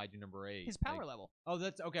labeled Kaiju number 8. his power Like- level. Oh,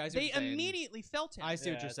 that's okay. I see what They you're saying. immediately felt him. I see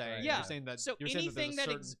Yeah, what you're that's saying. right. Yeah. You're saying that. So you're saying that anything there's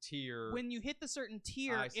a that certain tier. when you hit the certain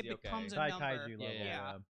tier, I see, it okay. becomes a Tai number. Kaiju level.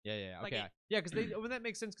 Yeah. Yeah, Like okay. it- Yeah, because that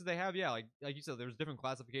makes sense because they have like you said, there's different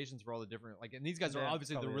classifications for all the different and these guys are Yeah,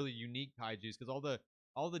 obviously the probably really unique kaijus because all the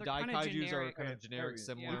They're dai kinda kaijus are generic. kind of generic, We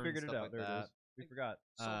similar. Yeah. and figured it stuff out. like There that. it is. We forgot.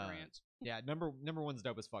 Soul Uh, Grants. Yeah, number one's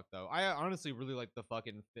dope as fuck though. I honestly really like the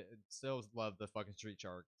fucking still love the fucking Street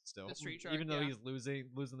Shark still. The Street Shark, even though yeah. he's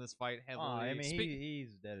losing this fight heavily. I mean, Speak-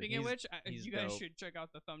 he's dead. Speaking of which, he's you guys dope. should check out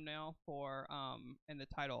the thumbnail for and the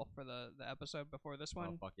title for the episode before this Oh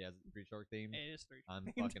one. fuck yeah, it's Street Shark themed. It is Street I'm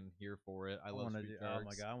Shark. fucking here for it. I love wanna Street do, Sharks. oh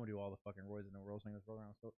my god, I want to do all the fucking roids in the world, swing this roller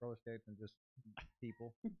around roller skates and just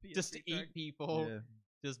people. Be a Just Street eat Shark. people. Yeah.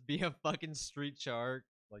 Just be a fucking Street Shark.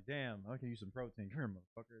 Like, damn, I can use some protein. Come here,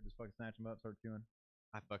 motherfucker. Just fucking snatch him up, start chewing.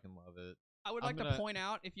 I fucking love it. I would I'm like gonna- to point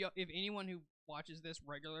out if anyone who watches this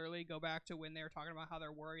regularly go back to when they were talking about how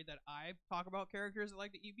they're worried that I talk about characters that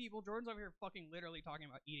like to eat people. Jordan's over here fucking literally talking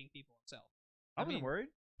about eating people himself. I wasn't mean- worried.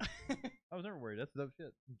 I was never worried. That's dope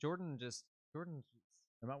shit. Jordan.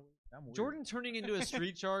 I'm weird. Jordan turning into a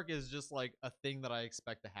Street Shark is just like a thing that I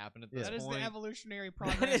expect to happen at this That is point. the evolutionary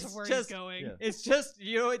progress of is where just- he's going. yeah. It's just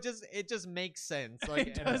it just makes sense. Like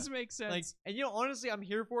It and, does make sense. like and honestly I'm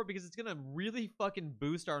here for it because it's gonna really fucking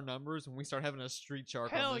boost our numbers when we start having a Street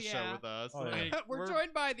Shark Hell on this show yeah. with us. Oh, yeah. Like, we're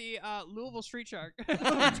joined by the Louisville Street Shark.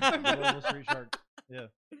 The Louisville Street Shark. Yeah.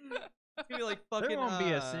 It's gonna be like fucking There won't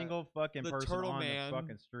be a single fucking the person Turtle on Man. the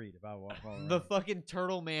fucking street if I walk around. the fucking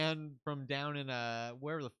turtle man from down in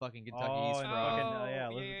wherever the fucking Kentucky Oh, he's and from. fucking, yeah, yeah,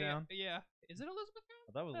 Elizabethtown? yeah. Is it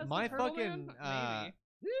Elizabethtown? That was That's My the Turtle fucking, Man?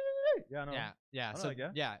 Maybe. yeah, I know. Yeah. I So like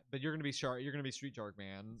that. yeah, but you're gonna be shark. You're gonna be Street Shark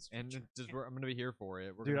man, and Shark just, Man. I'm gonna be here for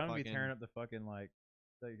it. We're Dude, gonna I'm gonna be fucking, tearing up the fucking like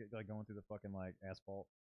going through the fucking like asphalt,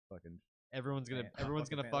 fucking. Everyone's gonna Man, everyone's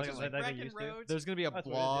gonna fan. fucking Like, like. they Wrecking used to. roads. There's gonna be a That's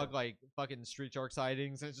what it blog is. like fucking Street Shark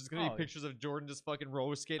sightings, and it's just gonna Oh, be yeah. pictures of Jordan just fucking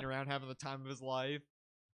roller skating around having the time of his life.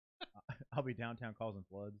 I'll be downtown causing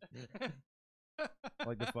floods.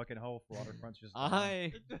 Like the fucking whole waterfront's just.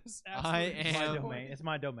 I Just I absolutely It's my am- domain. It's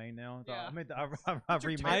my domain now. So Yeah. I mean, I've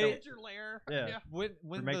remade I- the, It's your lair. Yeah. when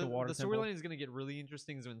make the the water temple. storyline is gonna get really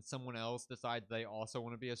interesting is when someone else decides they also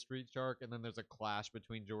want to be a Street Shark, and then there's a clash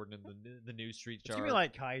between Jordan and the new Street it's Shark. gonna be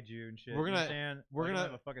like kaiju and shit. We're you gonna- understand? we're Like, gonna-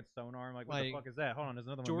 have a fucking sonar. I'm like, what like, the fuck is that? Hold on, there's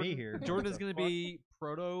another one Jordan, me here. Jordan What is the gonna fuck? be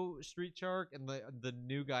proto Street Shark, and the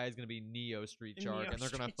new guy is gonna be Neo Street Shark, Neo and they're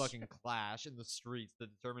gonna Street fucking Shark. clash in the streets to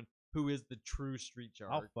determine who is the true Street Shark.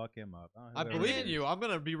 I'll fuck him up. I Whoever believe it in is. you. I'm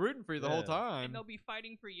gonna be rooting for you the whole Yeah. time. And they'll be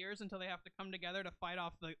fighting for years until they have to come together to fight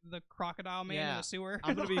off the crocodile man in Yeah. the sewer.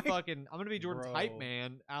 I'm gonna be Like, fucking. I'm gonna be Jordan's hype Bro.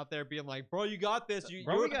 man out there, being like, "Bro, you got this.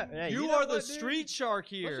 Bro, You we got- hey, you you know are the what, dude? Street Shark Let's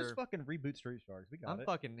here." just fucking reboot Street Sharks. We got I'm it.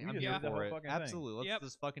 fucking. We I'm just here did the for whole it. fucking thing. Absolutely. Let's Yep.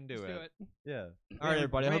 just fucking do let's it. do it. Yeah. All right,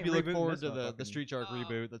 everybody. I We hope ain't you look rebooting forward this to the motherfucking- Street Shark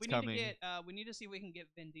reboot that's we need coming. To get, we need to see if we can get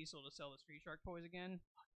Vin Diesel to sell the Street Shark toys again,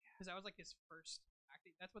 because that was like his first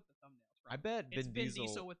acting. That's what the thumbnail's from. I bet it's Vin Vin Diesel.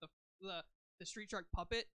 Diesel with the Street Shark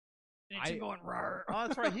puppet, and it's I- him going rawr. Oh,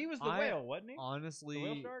 that's right. He was the I- whale, wasn't he? The whale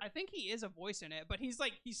Honestly, shark? I think he is a voice in it, but he's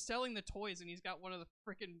selling the toys, and he's got one of the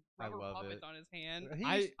freaking I rubber love puppets it. on his hand. He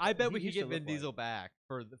I used- bet he we could used to get Vin look like- Diesel back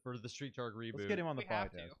for the Street Shark reboot. Let's get him on the We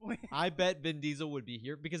have podcast. to. I bet Vin Diesel would be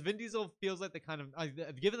here because Vin Diesel feels like the kind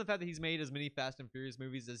of given the fact that he's made as many Fast and Furious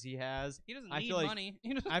movies as he has. He doesn't I need feel like- money.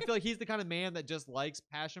 He doesn't- I feel like he's the kind of man that just likes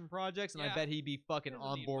passion projects, and I Yeah. bet he'd be fucking doesn't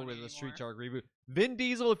on need board with money a Street anymore. Shark reboot. Vin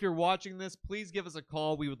Diesel, if you're watching this, please give us a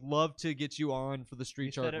call. We would love to get you on for the Street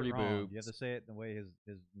You Shark said it reboot. wrong. You have to say it the way his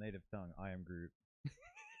native tongue. I am Groot.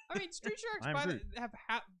 I mean, Street Sharks I'm Groot. have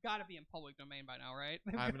got to be in public domain by now, right?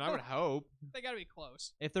 I mean, I would hope. They got to be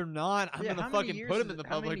close. If they're not, I'm Yeah, gonna how many fucking years put them does in the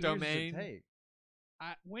how many public years does it domain. take?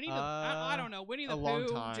 Winnie the I don't know. Winnie the a long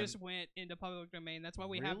Pooh time. just went into public domain. That's why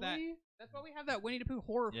we have that. Really? That's why we have that Winnie the Pooh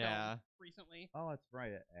horror Yeah. film recently. Oh, that's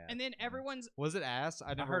right. And then everyone's. Was it ass?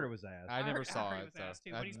 I heard it was ass. I never heard- saw I heard it. it was ass so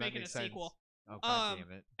too, but he's making a makes sense. sequel. Oh god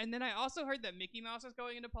damn it! And then I also heard that Mickey Mouse is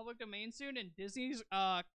going into public domain soon, and Disney's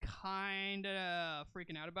kind of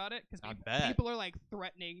freaking out about it because I bet. people are like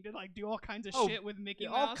threatening to like do all kinds of Oh, shit with Mickey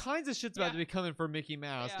Yeah, all Mouse. kinds of shit's about Yeah. to be coming for Mickey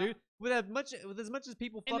Mouse, Yeah. dude. With as much as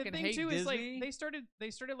people And fucking the thing hate too Disney, is like they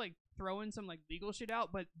started like throwing some like legal shit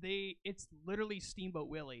out, but it's literally Steamboat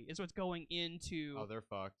Willie is what's going into oh, they're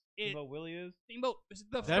fucked. it. But Willie is. Steamboat,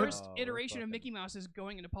 the They're- first Oh, iteration of fucking- Mickey Mouse is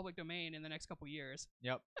going into public domain in the next couple years.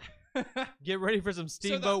 Yep. the Get ready for some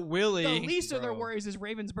Steamboat Willie. least of their Bro. worries is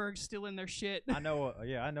Ravensburg still in their shit. I know.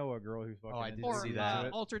 I know a girl who's fucking. Oh, I did into or see it.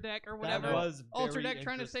 that. Alter Deck or That whatever. was Alter very Deck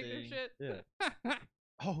trying to take their interesting. shit. Yeah.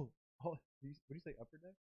 Oh, what do you say? Upper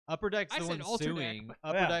Deck? Upper Deck's I the said one Alter Deck, suing. but-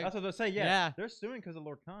 Upper yeah, Deck. that's what I was gonna say. Yeah, Yeah. they're suing because of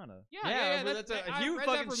Lorcana, Yeah, but that's I you read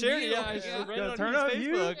fucking that from shared it. you. Yeah, I Yeah. just read it Yeah, on turn his up, you.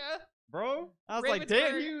 Facebook. Yeah. bro. I was like,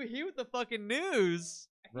 damn, Ravensburg- he with the fucking news.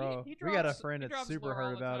 Bro, He we got a drops- friend he that's drops super lore all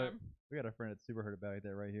heard the about it. time. We got a friend that's super heard about it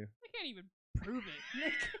right here. I can't even prove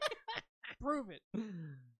it. Prove it.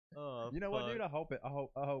 Oh, You know what, fuck. dude? I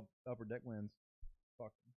hope Upper Deck wins.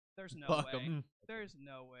 Fuck. There's no Fuck way. 'em. There's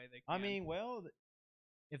no way they can. I mean, well,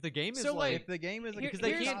 If the game is So, like, if the game is Here- because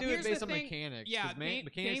they here's- can't do it here's based the on thing- mechanics. yeah, 'cause game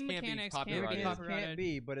mechanics can't mechanics be can't be copyrighted. copyrighted. can't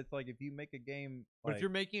be, but it's like if you make a game, But like, if you're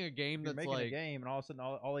making a game if you're that's making a like, game and all of a sudden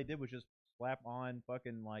all they did was just slap on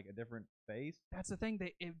fucking like a different face. That's the thing.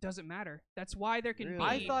 It doesn't matter. That's why there can Really? be.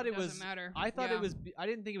 I thought it doesn't was. matter. I thought Yeah. it was. I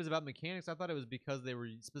didn't think it was about mechanics. I thought it was because they were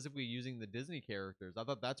specifically using the Disney characters. I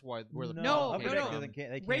thought that's why where the No, problem no, came no. from. They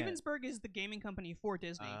can't. Ravensburg is the gaming company for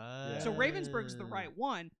Disney. So Yeah. Ravensburg's the right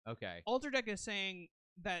one. Okay. Alter Deck is saying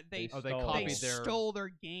that they They they stole copied they their. stole their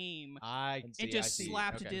game. I see. and just I see.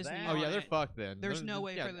 slapped okay. Disney Oh yeah, on they're it. fucked then. There's They're- no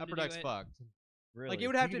way yeah, for them to Upper do Deck's it. fucked. Really? it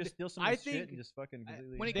would Can have you to just be- steal some I shit think- and just fucking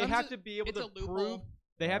completely. when it They comes have to- to be able it's a to loophole. prove.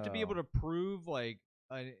 They have to be able Oh. to prove like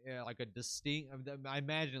a distinct. I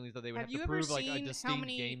imagine at least that they would Have have you to ever prove like a seen distinct how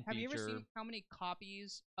many? game Have you ever feature. seen how many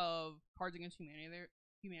copies of Cards Against Humanity there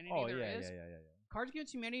Oh there yeah, is? yeah. Cards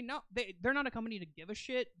Against Humanity. No, they're not a company to give a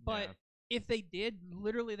shit. But Yeah. if they did,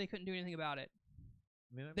 literally, they couldn't do anything about it.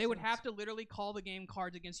 I mean, that They makes would sense. have to literally call the game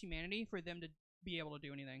Cards Against Humanity for them to be able to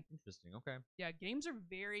do anything. Interesting. Okay. Yeah, games are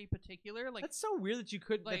very particular. Like That's so weird that you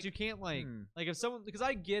could like- that you can't like Hmm. like if someone because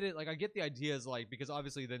I get it like I get the ideas like because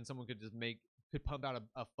obviously then someone could just could pump out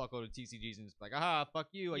a fuckload of TCGs and just be like fuck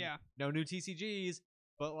you like yeah, no new TCGs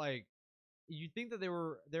but like you think that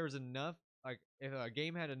there was enough like if a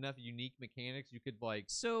game had enough unique mechanics you could like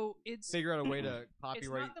so it's figure out a way to it's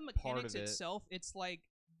copyright not the part mechanics of it. itself. It's like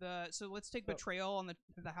so let's take So- Betrayal on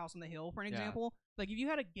the House on the Hill for an Yeah. example. Like if you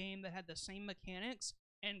had a game that had the same mechanics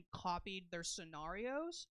and copied their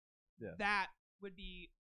scenarios, Yeah. that would be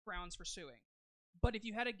grounds for suing. But if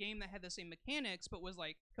you had a game that had the same mechanics but was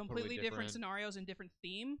like completely different different. scenarios and different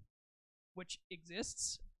theme, which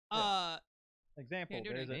exists, Yeah. Example, Can't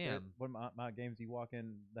do there's anything. Damn. one of my games. You walk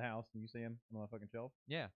in the house and you see them on the fucking shelf.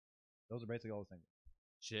 Yeah. Those are basically all the same.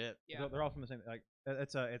 Shit. yeah, They're all from the same. Like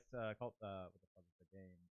it's called what the fuck is the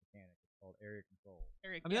game mechanic? It's called area control.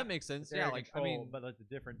 Eric, I mean yeah. that makes sense. It's Yeah, area like control, I mean but it's a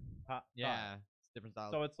different top. yeah, it's different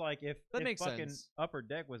styles. So it's like if That if makes fucking sense. Upper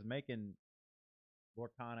Deck was making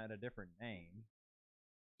Lorcana at a different name.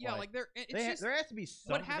 yeah, like, like there. It's There just has to be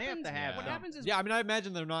something. They have happens- to have what something. happens is yeah, I mean I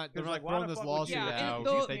imagine they're not Because, like why throwing the this fuck would lawsuit you- Yeah, and out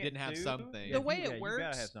the- if they didn't have Sue? something. Yeah, the way you it gotta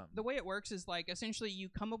works, have something. the way it works is like essentially you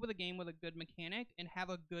come up with a game with a good mechanic and have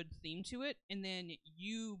a good theme to it, and then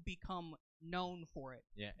you become known for it.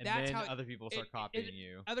 Yeah, and That's then how other people start it- copying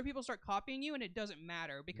you. Other people start copying you, and it doesn't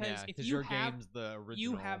matter because Yeah, if 'cause you your have game's the original.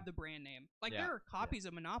 you have the brand name. Like Yeah. there are copies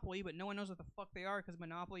of Monopoly, but no one knows what the fuck they are because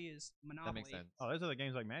Monopoly is Monopoly. That makes sense. Oh, there's other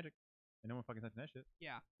games like Magic, and no one fucking touching that shit.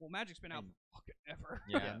 Yeah. Well, Magic's been out And- fucking ever.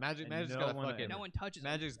 Yeah, Yeah, Magic's and got no a one fucking No one touches it.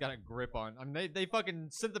 Magic's got a grip on. I mean, they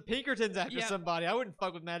fucking sent the Pinkertons after Yeah. somebody. I wouldn't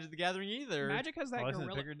fuck with Magic the Gathering either. Magic has that Oh, isn't it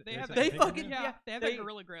gorilla. bigger- They they have said that, They bigger fucking than yeah. They have they- that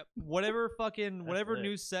gorilla grip. whatever fucking That's whatever lit.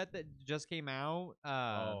 new set that just came out.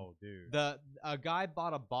 Oh, dude. A guy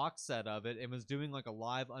bought a box set of it and was doing like a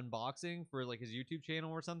live unboxing for like his YouTube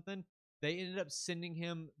channel or something. They ended up sending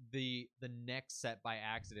him the next set by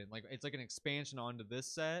accident. Like it's like an expansion onto this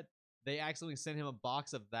set. They accidentally sent him a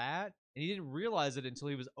box of that, and he didn't realize it until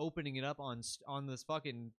he was opening it up on this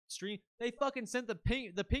fucking stream. They fucking sent the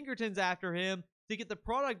Pinkertons after him to get the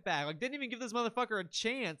product back. Like didn't even give this motherfucker a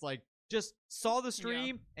chance. Like just saw the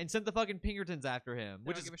stream and sent the fucking Pinkertons after him, They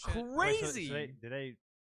which don't is give a shit. Wait, so crazy. did they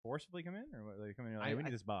forcibly come in, or what? They come in? Like, I- we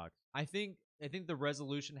need this box. I think the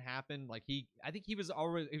resolution happened like I think he was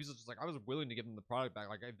just like I was willing to give them the product back.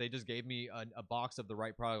 Like if they just gave me a box of the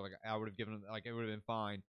right product, like I would have given them like it would have been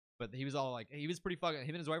fine. But he was all like he was pretty fucking him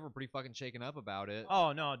and his wife were pretty fucking shaken up about it.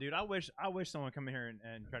 Oh no, dude! I wish someone come in here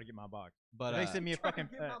and try to get my box. But They sent me a fucking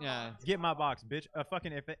yeah. get my box, bitch.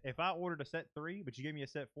 Fucking if I ordered a set 3, but you gave me a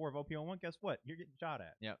set 4 of OP01, guess what? You're getting shot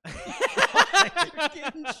at. Yeah.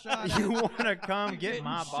 Getting shot at. You want to come get Getting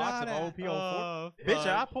my box shot of at. OP04? Oh, Bitch, I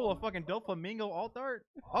fuck. pull a fucking Doflamingo alt art.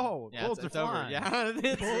 Oh, Yeah, bullets it's are over. flying. Yeah,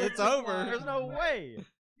 it's Bullets over. are flying. There's no way.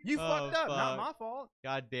 You Oh, fucked up. Not fuck. my fault.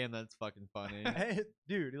 God damn, that's fucking funny. Hey,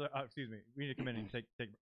 dude, he's like, oh, excuse me. We need to come in and take,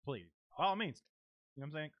 please. By all means. You know what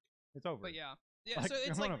I'm saying? It's over. But yeah. Like, So it's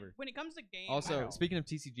come on like over. when it comes to games. Also, Wow. speaking of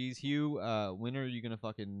TCGs, Hugh, when are you gonna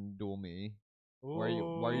fucking duel me? Why are you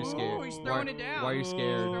Ooh, scared? he's throwing why, it down. Why are you He's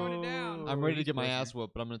scared? throwing it down. I'm ready to He's get my pussy. ass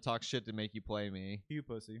whooped, but I'm gonna talk shit to make you play me. You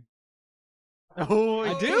pussy. Oh,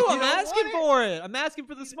 I Oh, do. you I'm don't asking want it? for it. I'm asking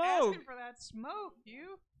for the He's smoke. asking for that smoke,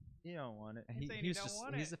 you. You don't want it. He's saying he he's don't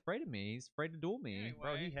want he's it. afraid of me. He's afraid to duel me. Anyway.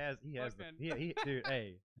 Bro, he has the, Fucking- he dude,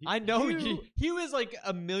 hey. I know Hugh, Hugh is like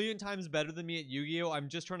a million times better than me at Yu-Gi-Oh. I'm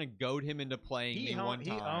just trying to goad him into playing me one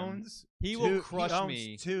time. He owns He two, will crush he owns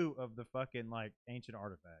me. 2 of the fucking like ancient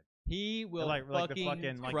artifacts. He will like the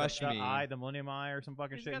fucking crush the me. eye, the Millennium Eye, or some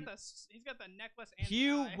fucking He's shit. got the necklace and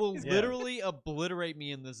Hugh the eye. will Yeah. literally obliterate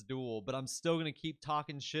me in this duel, but I'm still gonna keep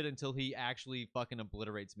talking shit until he actually fucking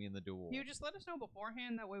obliterates me in the duel. Hugh, just let us know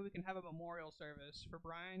beforehand. That way we can have a memorial service for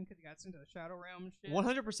Brian because he got sent to the Shadow Realm and shit.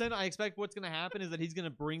 100%. I expect what's gonna happen is that he's gonna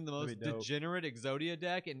bring the most That'd be dope. degenerate Exodia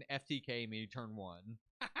deck and FTK me turn 1.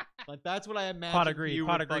 Like that's what I imagine. Pot agreed. Hugh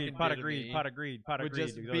Pot would agreed. fucking Pot do to agreed. me. Pot agreed. Pot Would agreed.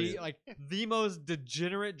 just be like the most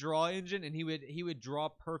degenerate draw engine, and he would draw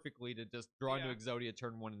perfectly to just draw into Yeah. Exodia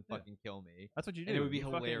turn 1 and Yeah. fucking kill me. That's what you do. And it would be You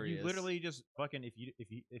fucking- hilarious. You literally just fucking if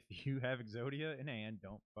you have Exodia in hand,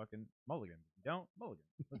 don't fucking mulligan. Don't mulligan.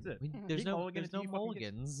 That's it. There's Keep no mulligans there's no until you fucking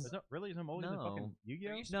get- mulligans. There's no really there's no mulligan in No. fucking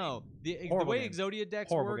Yu-Gi-Oh. you No, the Horrible way game. Exodia decks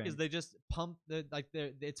Horrible work is game. they just pump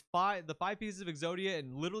it's the 5 pieces of Exodia,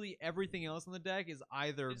 and literally everything else on the deck is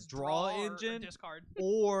either It's draw or engine discard.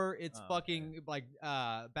 or it's Oh, fucking like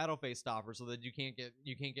battle phase stopper, so that you can't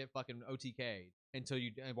get fucking OTK'd until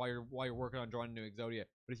you while you're working on drawing into Exodia.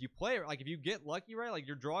 But if you play it, like if you get lucky, right, like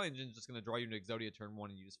your draw engine is just gonna draw you into Exodia turn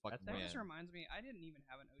 1 and you just fucking That That win. just reminds me, I didn't even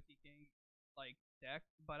have an OTK like deck,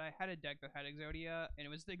 but I had a deck that had Exodia, and it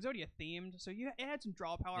was the Exodia themed, so it had some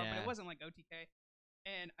draw power, but Yeah. it wasn't like OTK.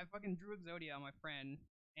 And I fucking drew Exodia on my friend,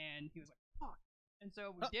 and he was like, "Fuck!" And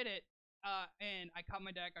so we did it, and I cut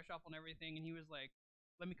my deck, I shuffled and everything, and he was like,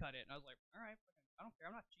 "Let me cut it," and I was like, "All right, I don't care,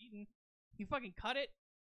 I'm not cheating." He fucking cut it.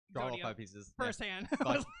 Draw all Exodia, 5 pieces. first hand. Fuck.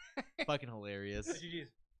 I was Yeah, fucking hilarious.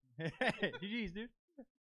 GG's. GG's, dude.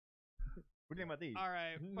 What do you think about these? All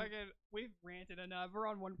right, fucking, we've ranted enough. We're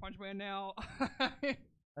on One Punch Man now. I mean,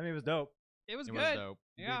 it was dope. It was It good. was dope.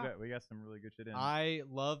 Yeah. We got some really good shit in. I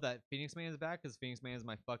love that Phoenix Man is back because Phoenix Man is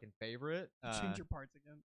my fucking favorite. Change your parts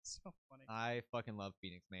again. So funny. I fucking love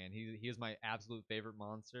Phoenix Man. He is my absolute favorite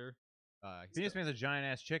monster. He's Phoenix so- Man's a giant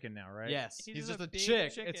ass chicken now, right? Yes, He's he's just just a a big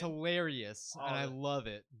chick. chicken. It's hilarious, Oh, and I that- love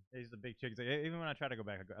it. He's the big chicken. He's like, even when I try to go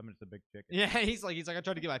back, I'm just a big chicken. Yeah, he's like I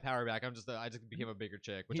tried to get my power back. I just became a bigger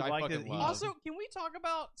chick, which He I liked fucking it- he- love. Also, can we talk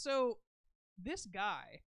about this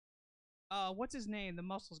guy? What's his name? The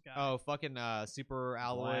muscles guy. oh fucking super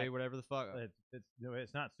alloy, Black. whatever the fuck.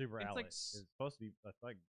 It's not super It's alloy. like It's supposed to be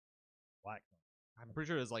like black. I'm pretty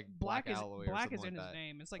sure it's like black black is alloy or black something is in like his that.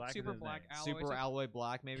 name. It's like Black is super his black name. alloy. Super something. alloy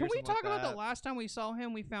black, maybe. Can or we something talk like about that. the last time we saw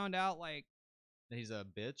him? We found out like That he's a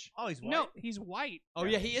bitch. Oh, he's white. no, he's white. Oh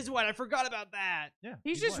yeah, he is white. I forgot about that. Yeah,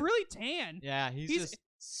 He's just white. really tan. Yeah, he's He's- just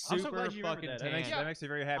I'm super so glad you remember fucking that. tan. That makes me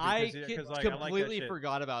very happy. I because like, completely I like that shit.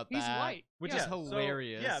 forgot about that. He's white. which Yeah. is So,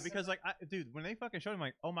 hilarious. Yeah, because like, dude, when they fucking showed him,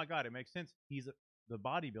 like, oh my god, it makes sense. He's the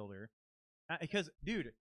bodybuilder. Because,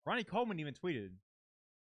 dude, Ronnie Coleman even tweeted.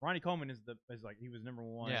 Ronnie Coleman is like he was number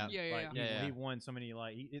one. Yeah. Yeah, like, yeah. He won so many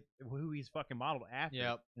like who he's fucking modeled after.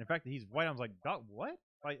 Yep. And the fact that he's white, I was like, dog, what?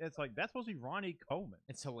 Like it's like that's supposed to be Ronnie Coleman.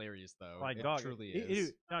 It's hilarious though. Like it dog, truly it-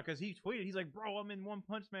 is. No, because he tweeted, he's like, bro, I'm in One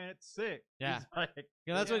Punch Man. It's sick. Yeah. He's like,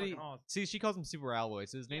 Yeah, that's Yeah. what he. awesome. See, she calls him Super Alloy,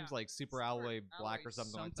 so his name's Yeah. like Super Super Alloy Black Alloy or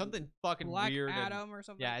something like something. something fucking Black weird. and- Adam or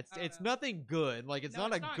something. yeah, I don't it's know. nothing good. Like it's No,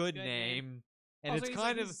 not it's a not good good name, and Also, it's he's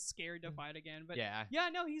kind like, of he's scared to fight again. But yeah.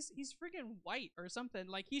 no, he's freaking white or something.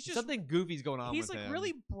 Like he's just Something goofy's going on he's with like him.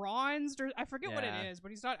 really bronzed or I forget what Yeah. it is, but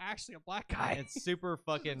he's not actually a black guy. It's super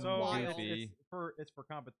fucking So wild. goofy. it's for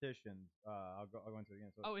competitions. I'll go into it again.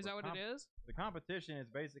 So Oh, is for that what it is? The competition is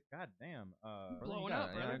basic. God damn. Blowing got up,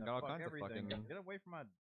 it, brother. yeah, got all Fuck kinds of everything. fucking Get away from my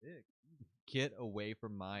dick. get away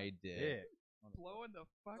from my dick. Dick. Blowing the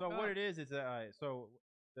fuck So up. what it is, it's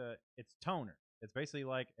it's toner. It's basically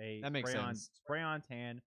like a That makes sense. spray on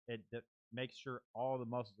tan. That makes sure all the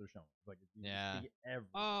muscles are shown. It's like you Yeah. see everything.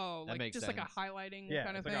 Oh, That like makes just like a sense. highlighting Yeah,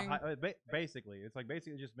 kind of it's like thing. basically, it's like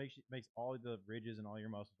basically just makes all the ridges and all your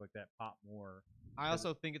muscles like that pop more. I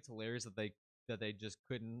also think it's hilarious that they just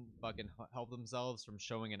couldn't fucking help themselves from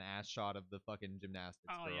showing an ass shot of the fucking gymnastics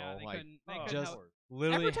Oh girl. yeah, they like couldn't. They Oh, couldn't just help.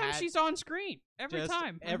 literally Every time had she's on screen, every just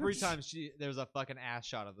time, every time there's a fucking ass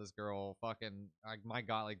shot of this girl. Fucking like my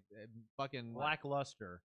god, like fucking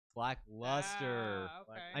Lackluster. Lackluster. Ah,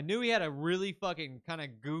 okay. I knew he had a really fucking kind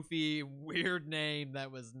of goofy, weird name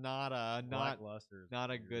that was not Lackluster. is not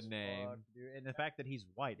a weird good as name. fuck, dude. And the fact that he's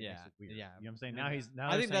white, it Yeah, makes it weird. yeah. You know what I'm saying? Yeah. Now he's now I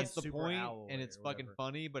they're think saying that's the super point, alloy and it's or fucking whatever.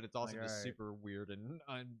 funny, but it's also Like, just alright. super weird and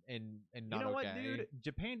You not know okay. what, dude?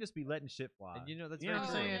 Japan just be letting shit fly. And you know that's You know very what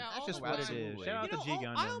I'm true. saying? Yeah, That's all just the what it time. is. Absolutely. Shout out You to G know,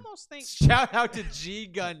 Gundam. I almost think Shout out to G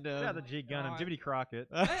Gundam. Shout out to G Gundam. God. Jiminy Crockett.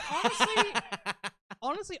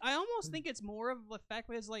 honestly, I almost think it's more of the fact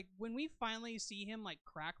that it's like when we finally see him like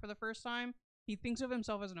crack for the first time, he thinks of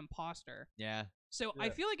himself as an imposter. Yeah. So I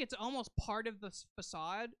Yeah. feel like it's almost part of the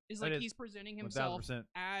facade is like It is, he's presenting himself 1000%.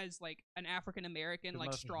 as like an African American, like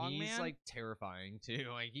most- strong He's man. like terrifying too.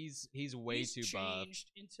 Like he's way he's too buff.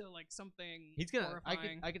 changed into like something He's gonna.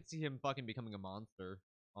 horrifying. I could see him fucking becoming a monster.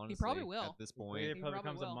 Honestly, probably will. at this If point. he He probably probably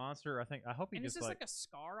becomes a will. monster. I hope he And is just this like a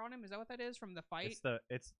scar on him? Is that what that is from the fight?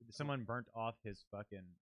 it's someone burnt off his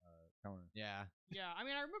fucking toner. Yeah. Yeah, I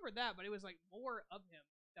mean I remember that, but it was like more of him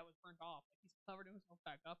that was burnt off. Like he's covered himself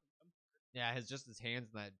back up in some Yeah, his hands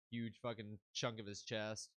in that huge fucking chunk of his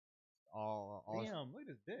chest. All Damn, look at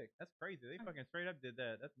his dick. That's crazy. They fucking straight up did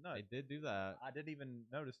that. That's nuts. they did do that. I didn't even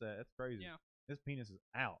notice that. That's crazy. Yeah. His penis is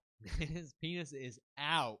out. His penis is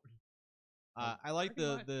out. I like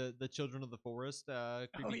Pretty the Children of the Forest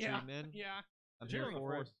creepy yeah. tree men. Yeah. I'm Children here of the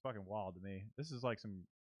for it. Forest is fucking wild to me. This is like some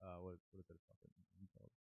what is it fucking called?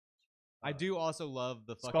 I do also love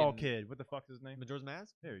the fucking Skull Kid. What the fuck's his name? Majora's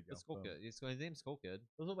Mask. There you go. The Skull Boom. Kid. His name's Skull Kid.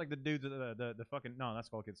 Those look like the dudes the fucking no, not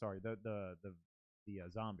Skull Kid. Sorry, the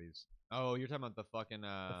zombies, Oh, you're talking about the fucking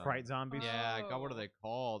the fright zombies. Yeah, God, what are Oh. they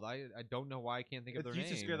called? I don't know why I can't think of their It used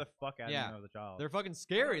name. to scare the fuck out Yeah. of me as a child. They're fucking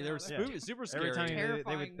scary. Oh, They're yeah, they're super Every scary. time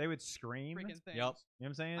Terrifying they would scream. You know Freaking things. Yep. what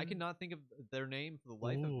I'm saying? I cannot think of their name for the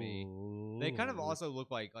life of me. They kind of Ooh. also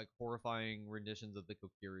look like horrifying renditions of the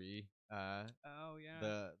Kokiri. Oh yeah.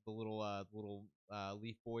 The little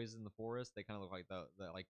leaf boys in the forest. They kind of look like the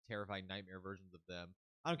like terrifying nightmare versions of them.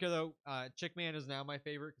 I don't care though. Chick Man is now my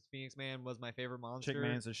favorite because Phoenix Man was my favorite monster. Chick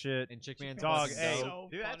Man's a shit. and Chick Man's Dog, fucking hey, dope. So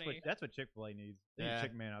dude, funny. that's what Chick-fil-A needs. They Yeah. need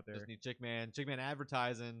Chick Man out there. Just need Chick Man. Chick Man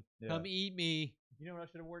advertising. Yeah. Come eat me. You know what I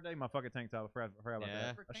should have worn today? My fucking tank top. I forgot about Yeah.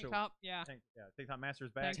 that. For I tank should've- top, yeah. Tank top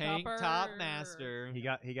master's back. Tank Tank Top topper. Master. He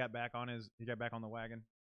got back on the wagon.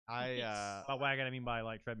 I By wagon I mean by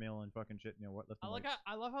like treadmill and fucking shit. You know what?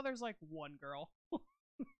 I love how there's like one girl.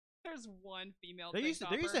 There's one female. They tank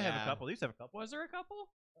used to have Yeah. a couple. They used to have a couple. Was there a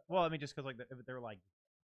couple? Well, I mean, just because like they were like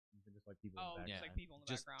just like people. Oh, in the just background. like people in the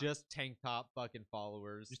just background. just tank top fucking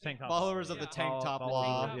followers. Just tank top followers of Yeah. the tank Follow- top follow-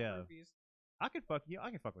 law. Tank top yeah. groupies. I could fuck you.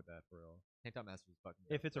 I can fuck with that for real. Tank top master is fucking.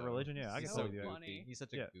 If dope, it's a though. religion, yeah, I He's can so fuck with that. funny. He's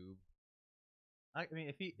such a Yeah. goob. I mean,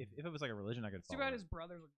 if it was like a religion, I could. It's too follow bad it. his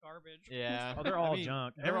brothers are garbage. Yeah. Oh, they're I all mean,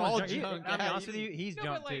 junk. they're Everyone's all junk. junk. I'll be Yeah, honest with you, he's No,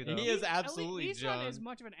 junk but, like, too. Though. He is at least absolutely he's not junk. as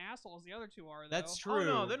much of an asshole as the other two are. Though. That's Oh true.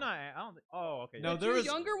 no, they're not. I don't. Oh, okay. No, The there two was-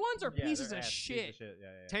 younger ones are Yeah, pieces they're of ass shit. pieces of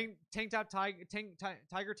Yeah. Tank top tiger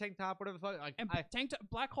tank top whatever the fuck. Like And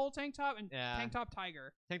black hole tank top and Yeah. tank top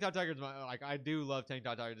tiger. tank top tiger's my like I do love tank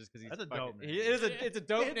top tiger just because he's That's a fucking, dope name. It is it's a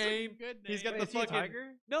dope It's name. A good name. He's got Wait, the is he a fucking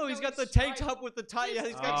tiger? No, he's No, got the he's tank striped. top with the tiger. Yeah,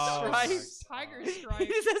 he's Oh, got my stripes. Tiger God. he stripe.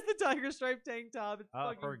 says the tiger stripe tank top. It's Oh,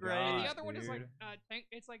 fucking forgot. great. And the God, other one is like dude. tank.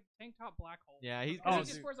 It's like tank top black hole. Yeah, he's Because oh, he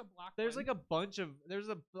just dude. wears a black. There's one. like a bunch of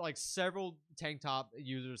several tank top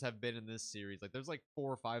users have been in this series. Like there's like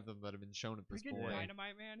 4 or 5 of them that have been shown at this freaking point.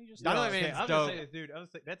 Dynamite Man. He just Dynamite okay, Man's I was gonna dope. say this, dude. I was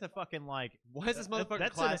say, that's a fucking like. Why is this motherfucker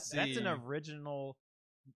that's class That's an C? original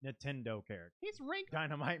Nintendo character. He's ranked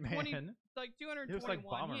Dynamite Man. 20 like 221.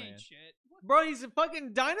 Bomberman. He ain't shit. What? Bro, he's a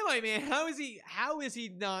fucking dynamite man. How is he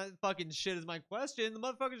not fucking shit is my question. The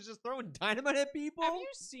motherfucker's just throwing dynamite at people. Have you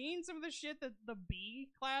seen some of the shit that the B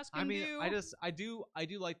class can I mean, do? I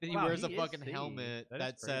do like that he Wow, wears a he is fucking C. helmet That is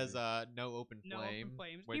that says crazy. no open no flame. open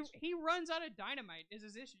flames. which- He runs out of dynamite. Is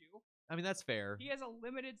his issue? I mean, that's fair. He has a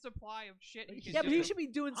limited supply of shit. He can Yeah, but do. he should be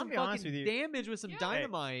doing I'll some be honest fucking with you. damage with some Yeah.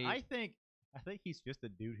 dynamite. I think he's just a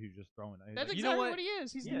dude who's just throwing. That's like, You know exactly what? what he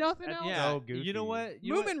is. He's Yeah, nothing that's- else. yeah, so goofy. you know what?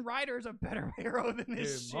 You know what? Moomin Rider's a better hero than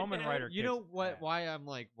this Dude, shit. Moomin Rider You know kicks what? ass.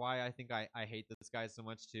 Why I think I hate this guy so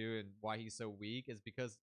much too, and why he's so weak is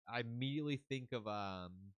because I immediately think of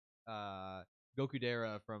Goku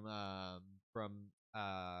Dara from How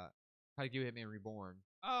to Get Hitman Reborn.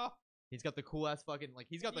 Oh, He's got the cool ass fucking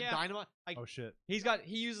he's got the Yeah. dynamite like Oh shit! he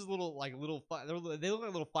uses they look like little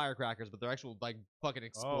firecrackers, but they're actual like fucking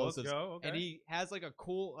explosives. Oh, okay. And he has like a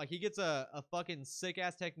cool he gets a fucking sick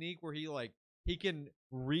ass technique where he can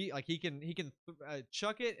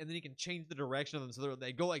chuck it and then he can change the direction of them so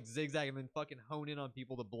they go like zigzag and then fucking hone in on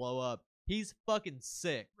people to blow up. He's fucking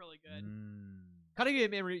sick. really good.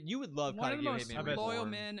 Karate Man, you would love One of Karate the most Man. I bet loyal so.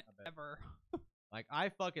 men I bet. ever. Like I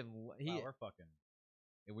fucking Wow, we're fucking.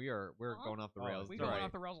 we're Huh? going off the Oh, rails. We It's going alright.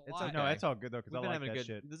 off the rails a It's lot. okay. No, it's all good though because We've I been like having a that good.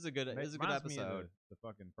 shit. This is a good Reminds me of episode. the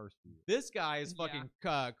fucking first few. This guy is Yeah. fucking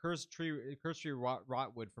cursed tree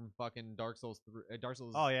Rotwood from fucking Dark Souls 3. Dark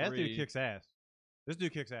Souls. Oh yeah, 3. this dude kicks ass. This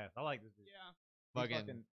dude kicks ass. I like this dude. Yeah. He's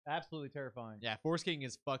Fucking absolutely terrifying. yeah. Force King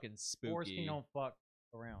is fucking spooky. Forrest King don't fuck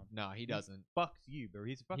around. No, he doesn't. Fucks you, bro.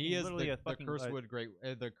 He's fucking He is literally the a fucking cursed wood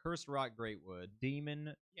the cursed rock greatwood.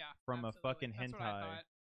 demon Yeah. from a absolutely. fucking That's what I hentai. thought.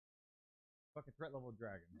 fucking threat level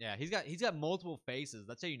dragon. Yeah, he's got multiple faces.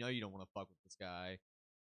 That's how you know you don't want to fuck with this guy.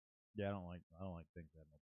 Yeah, I don't like things that.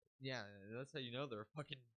 Yeah, that's how you know they're a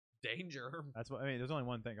fucking danger. That's what I mean. There's only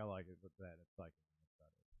one thing I like is with that. It's like.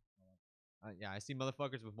 Yeah, I see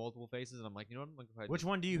motherfuckers with multiple faces, and I'm like, you know what? I'm gonna go ahead. Which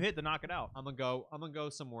one do you hit to knock it out? I'm gonna go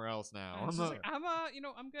somewhere else now.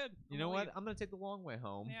 I'm good. You know what? I'm gonna take the long way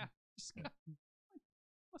home. Yeah. Just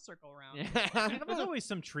let's circle around. Yeah. There's always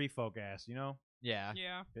some tree folk ass, you know? Yeah.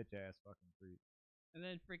 Yeah. Bitch ass fucking tree. And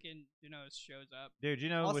then freaking Junos shows up. Dude, you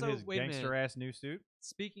know, Also, with his wait a minute. gangster ass new suit?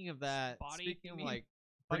 Speaking of that, Body, speaking you of mean? like,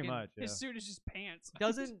 Pretty fucking- much, yeah. His suit is just pants.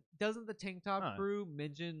 doesn't the tank top Huh. crew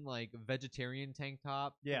mention like vegetarian tank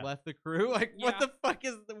top Yeah. left the crew? Like, what Yeah. the fuck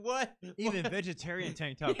is what? Even What? vegetarian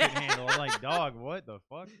tank top couldn't handle it. Like, dog, what the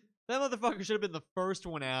fuck? That motherfucker should have been the first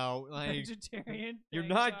one out. Like, Vegetarian. you're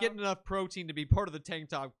tank not top. getting enough protein to be part of the tank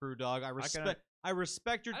top crew, dog. I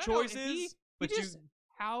respect your I don't know, if choices, but he you just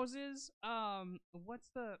houses what's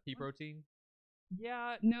the pea protein.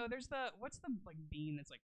 Yeah, no, there's what's the like bean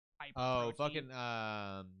that's like hyper Oh, protein? fucking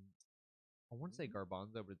I want to say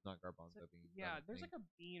garbanzo, but it's not garbanzo beans. I Yeah, don't there's think. like a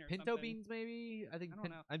bean or pinto something. beans, maybe. I think I don't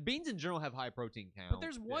know. and beans in general have high protein count. But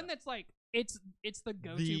there's one that's like it's the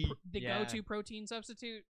go-to Yeah. go-to protein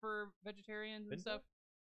substitute for vegetarians and Pinto? stuff.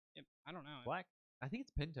 I don't know. Black? I think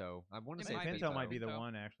it's pinto. I want to It say might be Pinto might be the Pinto.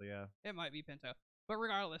 one, actually, yeah. It might be pinto. But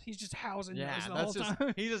regardless, he's just housing Yeah, those the that's whole just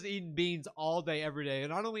time. he's just eating beans all day, every day.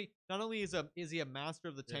 And not only is he a master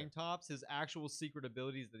of the Yeah. tank tops, his actual secret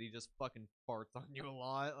ability is that he just fucking farts on you a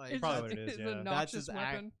lot. Like It's probably just- what it is, it's yeah. a That's noxious his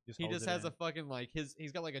weapon. he holds just it has in. a fucking like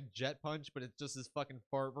he's got like a jet punch, but it's just his fucking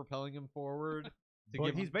fart propelling him forward. To But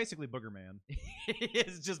give he's him, basically Booger Man. he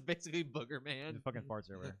is just basically Booger He Man. fucking farts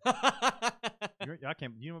everywhere. I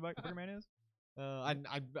can't. You know what Booger Man is?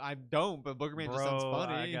 I don't, but Booger Man Bro, just sounds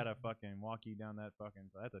funny. I gotta fucking walk you down that fucking.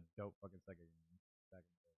 That's a dope fucking second.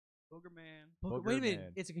 Booger Man. Wait a Booger minute,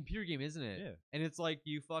 Man. it's a computer game, isn't it? Yeah. And it's like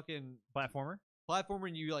you fucking Platformer. platformer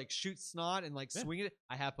and you like shoot snot and like Yeah. swing it.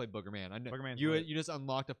 I have played Booger Man. I know Booger Man's you great. you just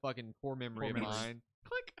unlocked a fucking core memory Core of memory. mine.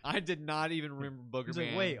 Click. I did not even remember Booger He's Man.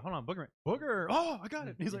 like, wait, hold on, Booger Man. Booger. Oh, I got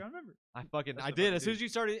it. He's like, I remember. I That's did. the As fucking soon as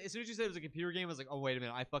dude. you said it was a computer game, I was like, oh wait a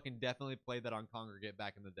minute, I fucking definitely played that on Congregate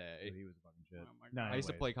back in the day. Dude, he was fucking shit. Oh my No, God. I used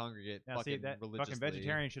to anyways. play Congregate Now, fucking see, that religiously. fucking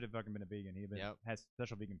vegetarian should have fucking been a vegan. He Yep. has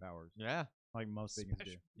special vegan powers, Yeah. like most vegans do.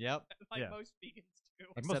 Special. Yep. Like Yeah. most vegans do.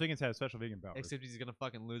 Like most Except- vegans have special vegan powers. Except he's gonna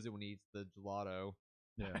fucking lose it when he eats the gelato.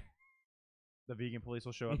 yeah. The vegan police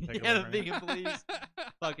will show up and take Yeah, it the away from him. vegan police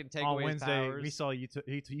fucking take On away his Wednesday, powers. we saw you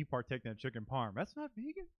partake in a chicken parm. That's not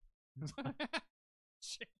vegan.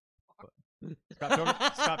 Shit.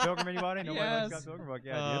 Scott Pilgrim, anybody? Nobody likes Yes. Scott Pilgrim? Fuck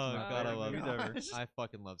yeah, dude, Oh it's my god, I favorite love movies God. ever. it. I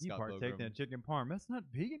fucking love You Scott partake in a Pilgrim. chicken parm. That's not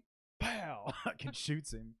vegan. Pow! Fucking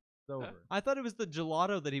shoots him. It's over. I thought it was the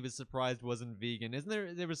gelato that he was surprised wasn't vegan. Isn't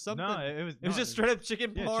there? There was something. No, it was. it was no, just straight up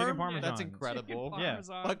chicken yeah, parm. chicken parmesan. That's Chicken incredible. Yeah.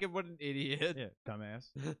 Parmesan. Fucking what an idiot. Yeah, dumbass.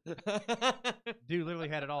 Dude literally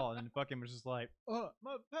had it all, and fucking was just like, "Oh,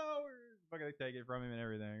 my powers!" Fucking they take it from him and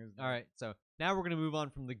everything. It was All right, so now we're gonna move on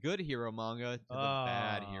from the good hero manga to the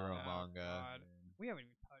bad hero Oh, manga. God. We haven't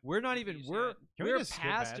even touched We're not these even yet. Can we we're just skip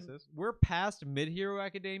past past this? we're past Mid Hero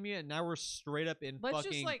Academia and now we're straight up in Let's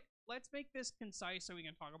fucking just like let's make this concise so we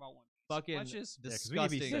can talk about One Piece. fucking Let's just. Yeah, 'cause we need to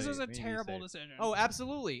be disgusting. This safe. was a We need to be terrible safe. decision. Oh,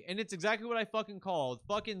 absolutely. And it's exactly what I fucking called.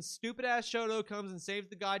 Fucking stupid ass Shoto comes and saves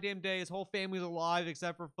the goddamn day. His whole family's alive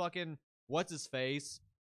except for fucking what's his face?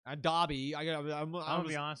 Dobby. I'm gonna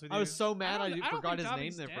be honest with you. I was so mad I, don't forgot think his name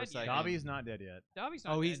Dobby's there for a dead yet. second. Dobby's not dead yet. Dobby's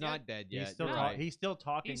not Oh, he's dead not yet. dead yet. He's still You're No. right. he's still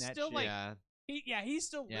talking He's that still, shit. like, yeah. He's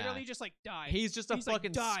still Yeah. literally just like died. He's just a He's like,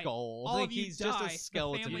 fucking "Die. skull. All Like, of you he's just die. a The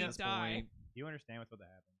skeleton family at this die. point. Do you understand what's about to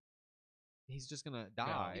happen? He's just gonna He's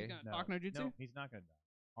die. gonna talk no jutsu? No, he's not gonna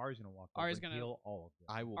die. Ari's gonna walk Ari's over and gonna- heal all of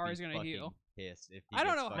them. I will Ari's be gonna fucking heal. pissed if he I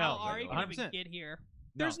don't gets know fucking how No, Ari killed. can even 100%. get here.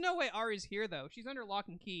 No. There's no way Ari's here though. She's under lock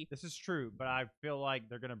and key. This is true, but I feel like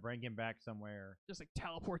they're gonna bring him back somewhere. Just like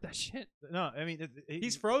teleport that shit. No, I mean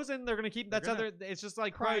He's frozen. They're gonna keep. They're That's gonna- other. It's just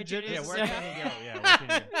like Cryogenics. cryogenics. Yeah, where can he go? Yeah, where can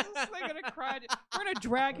he go? They're gonna cry. We're gonna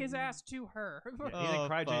drag his ass to her. Yeah, he's Oh,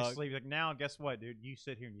 in cryogenic fuck. sleep. He's like, now guess what, dude? You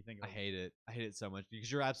sit here and you think. I hate it. I hate it so much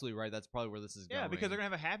because you're absolutely right. That's probably where this is going. Yeah, because they're gonna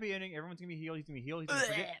have a happy ending. Everyone's gonna be healed. He's gonna be healed.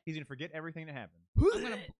 He's gonna forget everything that happened.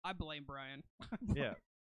 I blame Brian. Yeah.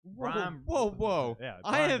 Whoa, Brian- whoa. Yeah, I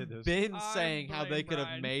Brian have did this. been I saying how they blame could have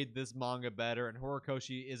Brian. made this manga better, and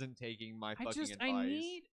Horikoshi isn't taking my fucking advice. I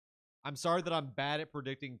need I'm sorry that I'm bad at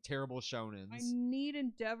predicting terrible shonens.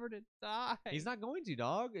 Endeavor to die. He's not going to,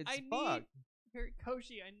 dog. It's I fucked. need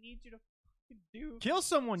Koshi. I need you to fucking do Kill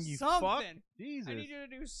someone, you something. fuck. Jesus. I need you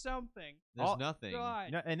to do something. There's Oh, nothing. God.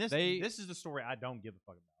 You know, and this They- is the story I don't give a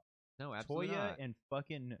fuck about. No, absolutely Toya not. and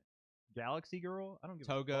fucking Galaxy Girl. I don't give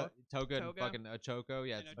a Toga, fuck. Toga, and Toga. fucking Ochoko.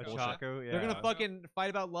 Yeah, And it's Ochoko. bullshit. Ochako, yeah. They're gonna fucking fight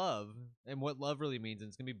about love and what love really means, and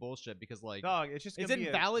it's gonna be bullshit because like Dog, it's just it's gonna be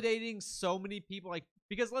invalidating so many people. Like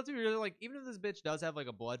because let's be real, like even if this bitch does have like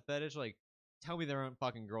a blood fetish, like tell me there aren't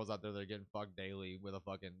fucking girls out there that are getting fucked daily with a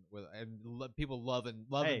fucking people loving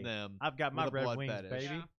Hey, them. I've got my with a red blood wings, fetish. baby.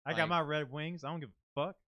 Yeah. I got Like- my red wings. I don't give a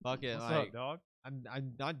fuck. Fuck it, What's like up, dog?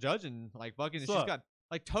 I'm not judging. Like fucking, What's she's up? got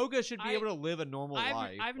like Toga should be I- able to live a normal life.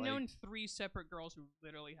 I've like, known 3 separate girls who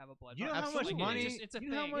literally have a blood. You know fetish. how much Absolutely. money? It's a you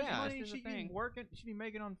know how thing. much Yeah. money It's a she'd thing. be working? She'd be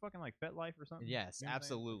making on fucking like FetLife or something. yes, You know what I'm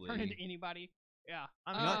saying? absolutely. Turn into anybody. Yeah.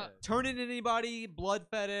 I mean, Not turn into anybody, blood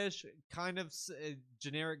fetish, kind of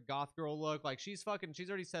generic goth girl look. Like she's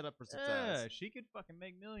already set up for yeah, success. she could fucking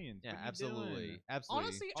make millions. Yeah, What are you absolutely, doing? absolutely.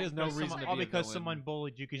 Honestly, she has all no because reason someone- to all be a because villain. someone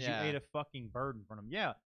bullied you because Yeah. you ate a fucking bird in front of them.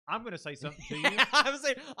 Yeah, I'm gonna say something to you. I was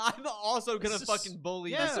saying I'm also gonna This is- fucking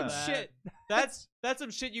bully. That's some that. shit. That's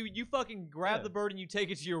some shit. You fucking grab Yeah. the bird and you take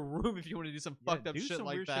it to your room if you want to do some Yeah, fucked up do shit some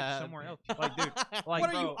like weird shit that. somewhere else. Like, dude, like,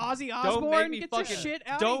 What are you, bro, Ozzy don't make Osbourne? me Get fucking- your shit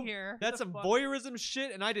out don't- of here. That's the some fuck? voyeurism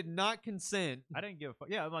shit, and I did not consent. I didn't give a fuck.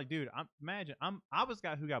 Yeah, I'm like, dude, I was the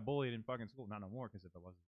guy who got bullied in fucking school. Not no more, because if I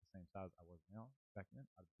wasn't the same size I was now back then,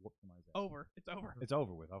 I'd whoop somebody's ass. Over. It's over. It's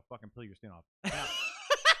over with. I'll fucking peel your skin off. Now,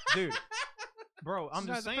 dude, bro, I'm It's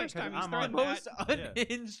not just the saying, first time 'cause he's I'm The threatened on. most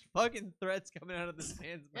unhinged fucking threats coming out of this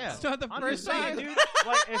man's mouth. Yeah. It's not the I'm first just saying, time. dude.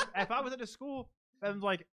 Like, if I was at the school, and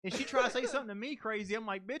like, if she tried to say something to me crazy, I'm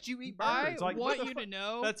like, bitch, you eat I birds. Like, want what the you fuck? to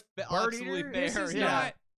know That's Bird absolutely eater? fair. this is yeah.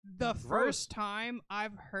 not the Gross. first time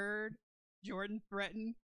I've heard Jordan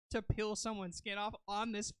threaten to peel someone's skin off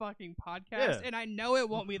on this fucking podcast, Yeah. and I know it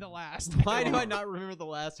won't be the last. Why do I not remember the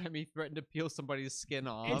last time he threatened to peel somebody's skin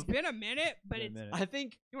off? It's been a minute, but Wait a it's. minute. I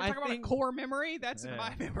think. You want to talk about a core memory? That's Yeah.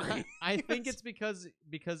 my memory. I think it's because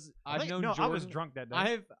I I've think- known no, Jordan. I was drunk that day.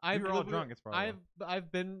 I've were all lived with- drunk, it's probably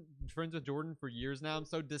I've been friends with Jordan for years now. I'm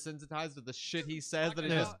so desensitized to the shit he says that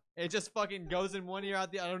Block it just fucking goes in one ear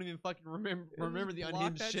out the. I don't even fucking remember the block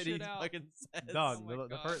unhinged that shit he shit out. fucking says. Dog, Oh my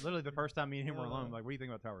God. literally the first time me and him were alone, Uh. like, what do you think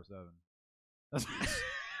about Tower 7?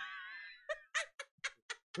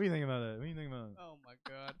 What do you think about that? What do you think about it? Oh my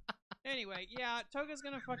god. Anyway, yeah, Toga's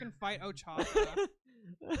gonna fucking fight Ochaka.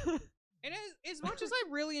 And as much as I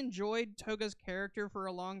really enjoyed Toga's character for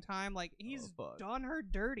a long time, like he's fuck. done her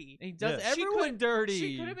dirty. he does Yeah. She everyone could- dirty.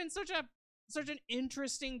 She could have been such an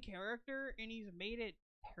interesting character, and he's made it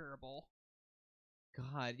terrible.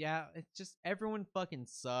 God, yeah, it's just everyone fucking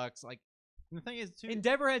sucks. Like And the thing is, too,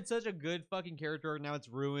 Endeavor had such a good fucking character, now it's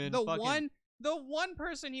ruined. The one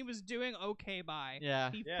person he was doing okay by,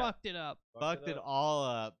 yeah, he Yeah. fucked it up. fucked it all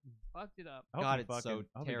up. Fucked it up. I hope God, he it's so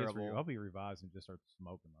I hope he gets terrible. I hope he revives and just starts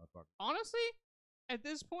smoking, motherfucker. Honestly, at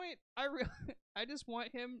this point, I just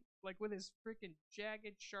want him like with his freaking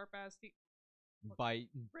jagged, sharp ass teeth, Bite.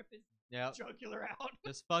 rip his Yep. jugular out.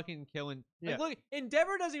 Just fucking killing. Yeah. Like, look,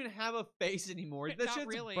 Endeavor doesn't even have a face anymore. That Not shit's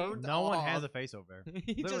really. burnt No one off. has a face over there.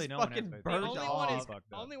 he Literally just no one has fucking a face. burnt The only off. one is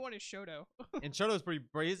Fucked up. only one is Shoto. And Shoto's pretty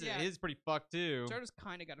brazen. Yeah. He's pretty fucked too. Shoto's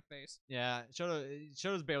kind of got a face. Yeah,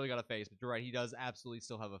 Shoto's barely got a face, but you're right. He does absolutely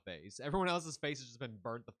still have a face. Everyone else's face has just been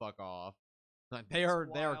burnt the fuck off. Like they are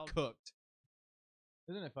wild. cooked.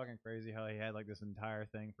 Isn't it fucking crazy how he had like this entire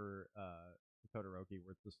thing for Todoroki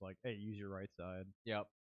where it's just like, hey, use your right side, Yep.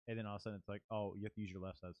 and then all of a sudden it's like, oh, you have to use your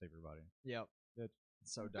left side to save your body. Yep. It's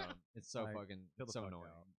It's so dumb. It's so Like, fucking kill the so fuck annoying.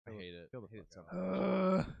 out. I Kill the- hate it. kill the I hate it fuck so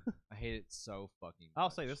out. much. I hate it so fucking I'll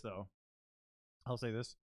say much. this though. I'll say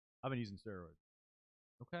this. I've been using steroids.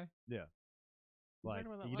 Okay. Like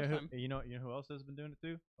about that you last know, time. who, you know who else has been doing it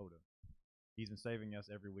too? Oda. He's been saving us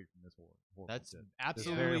every week from this horrible That's shit.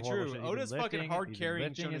 absolutely very true. horrible shit. He's been Oda's fucking lifting- hard he's been carrying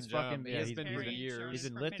lifting Shonen his Jump. fucking- He yeah, has he's been for carrying years. Shonen He's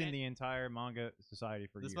been for a lifting minute. the entire manga society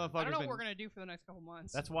for This years. I motherfucker's don't know been. what we're gonna do for the next couple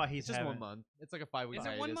months. That's why he's It's just having, 1 month. It's like a 5 week Is it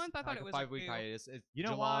hiatus. 1 month? I thought like it a was 5 week two. hiatus. It's You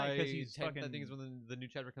know why? 'Cause July he's 10th, I fucking- think is when the new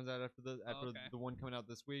chapter comes out after okay. the one coming out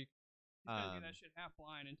this week. He's gonna do um, that shit half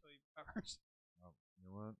blind until he recovers. Oh, you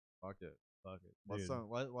know what? Fuck it. Fuck it. Let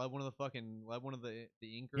Dude. one of the fucking let one of the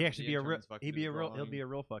inkers. He actually the be a real. interns fucking He'd do be the a real. He'll drawing. be a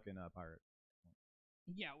real fucking pirate.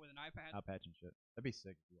 Yeah, with an iPad. Eye patch and shit. That'd be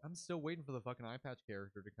sick. I'm still waiting for the fucking eye patch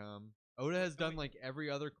character to come. Oda has done like every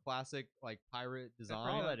other classic like pirate for design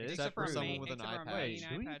all that is. except for Except for a someone main- with an except eye for a patch. main Wait, eye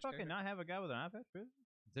do we patch fucking character. not have a guy with an eye patch? Really?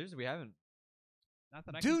 Seriously, we haven't. Not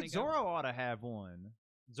that I can Dude, think Zoro ought to have one.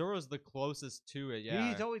 Zoro's the closest to it. Yeah.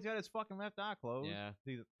 He's always got his fucking left eye closed. Yeah.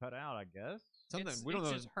 He's cut out, I guess. Something It's, we don't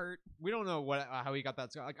it's know. just hurt. We don't know what how he got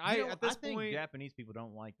that scar. Like You know, at this I think point, Japanese people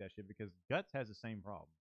don't like that shit because Guts has the same problem.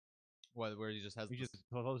 What, where he just has He the just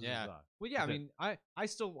closes yeah. his eye. Well, yeah, I That's it. mean, I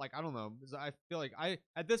still like, I don't know. I feel like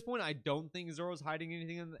at this point, I don't think Zoro's hiding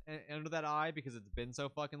anything under that eye because it's been so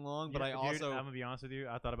fucking long. But Yeah, I dude, also, I'm gonna be honest with you.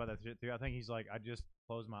 I thought about that shit too. I think he's like, I just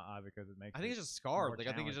closed my eye because it makes. I think it it's just scarred. more Like,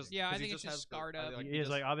 I think it's just, challenging. Yeah, I 'cause he think it's just has the- scarred up. like, He is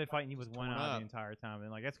like, I've been fighting you with just one torn eye up. the entire time,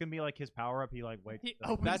 and like that's gonna be like his power up. He like wakes. He up.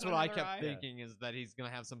 opens That's what I another kept eye. thinking is that he's gonna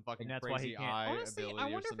have some fucking that's why he crazy can't- eye Honestly, ability I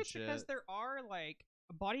or wonder some if it's shit. because there are like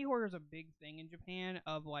body horror is a big thing in Japan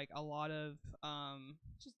of like a lot of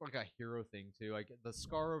It's just like a hero thing too. Like the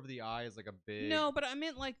scar over the eye is like a big. No, but I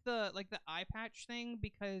meant like the eye patch thing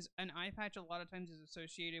because an eye patch a lot of times is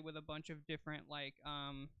associated with a bunch of different like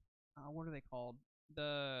what are they called?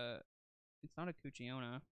 It's not a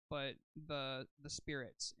Kuchiona, but the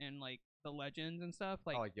spirits and like the legends and stuff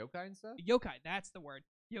like, oh, like yokai and stuff. yokai. That's the word.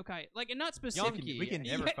 Yokai, like, and not specifically. We can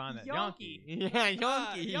never Yeah, find that. Yonki. Yeah,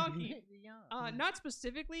 Yonki. Yonki. Not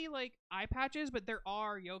specifically like eye patches, but there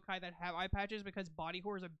are yokai that have eye patches because body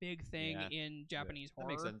horror is a big thing Yeah. in Japanese That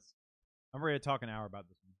horror. makes sense. I'm ready to talk an hour about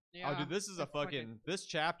this one. Yeah. Oh, dude, this is a It's fucking- this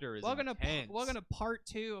chapter is Welcome intense. to part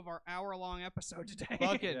 2 of our hour-long episode today.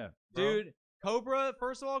 Fucking Yeah, bro. dude. Cobra,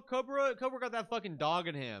 first of all, Cobra got that fucking dog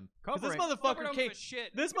in him. 'Cause Cobra this ain't- Cobra motherfucker don't came. give a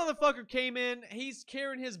shit. This motherfucker came in. He's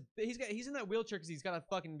carrying he's in that wheelchair because he's got to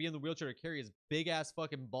fucking be in the wheelchair to carry his big ass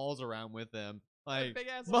fucking balls around with him. Like Big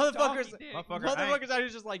ass motherfuckers, donkey dick. motherfuckers out here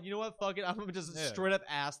just like, you know what? Fuck it. I'm gonna just Yeah. straight up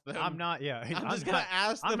ask them. I'm not. Yeah, I'm just gonna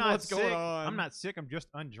ask them I'm not what's sick. going on. I'm not sick. I'm just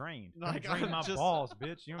undrained. Like, I'm I'm my just- balls,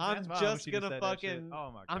 bitch. You know what I'm I'm saying? just I wish you'd have gonna said that shit. fucking-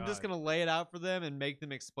 Oh my god. I'm just gonna lay it out for them and make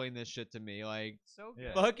them explain this shit to me. Like So good.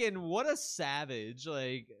 Yeah. fucking what a savage.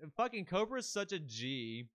 Like fucking Cobra's such a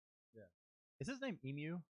G. Is his name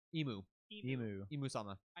Emu? Emu. Emu.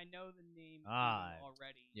 Emu-sama. I know the name Ah.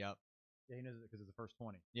 already. Yep. Yeah, he knows it because it's the first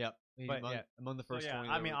 20. Yep. He's But, among, yeah. among the So, first yeah, 20.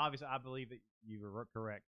 I that mean, were- obviously, I believe that you were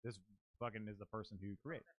correct. This fucking is the person who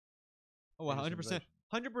created. oh, 100%.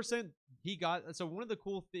 100%. He got so one of the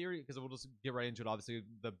cool theory because we'll just get right into it. Obviously,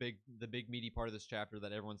 the big meaty part of this chapter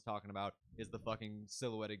that everyone's talking about is the fucking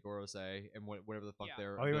silhouetted Gorosei and whatever the fuck Yeah.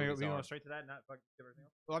 their Oh, you abilities want are. to straight to that? Not fucking everything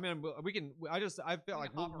else. Well, I mean, we can. I feel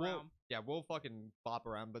like hop we'll around. yeah, we'll fucking bop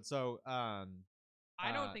around. But so I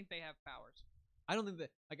don't Uh, think they have powers. I don't think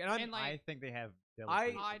that like, and I'm And, like, I think they have.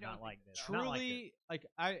 I- delicacies, I but don't not think like they this. do. Not like this. truly like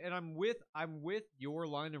I'm with your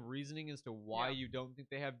line of reasoning as to why Yeah. you don't think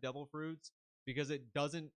they have devil fruits because it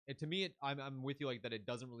doesn't. To me, I'm with you like that. It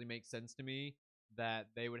doesn't really make sense to me that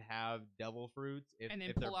they would have devil fruits if And then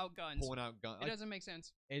if they're pull out guns. pulling out guns. It doesn't make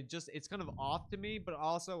sense. It's kind of off to me, but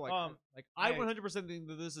also like I I- 100% think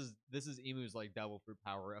that this is Emu's like devil fruit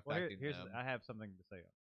power Well, affecting here's them. I have something to say.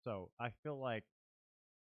 So I feel like,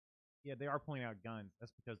 yeah, they are pulling out guns.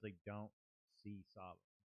 That's because they don't see Saba,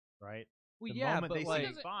 right? Well, The yeah, moment but they like see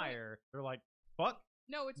Doesn't- fire, they're like, "Fuck."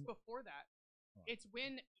 No, it's before that. Oh. It's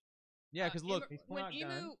when yeah, because look, He's pulling out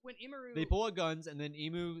guns. when Imaru they pull out guns and then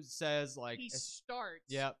Emu says like he starts.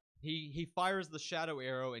 Yep. He fires the shadow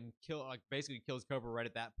arrow and basically kills Cobra right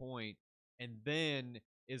at that point, and then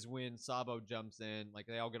is when Sabo jumps in. Like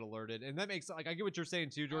they all get alerted, and that makes like I get what you're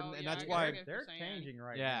saying too, Jordan, Oh, and yeah, that's I why get what They're you're saying. changing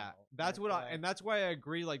right yeah, now. that's Like, what and that's why I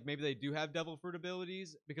agree. Like maybe they do have devil fruit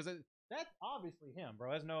abilities because that's obviously him,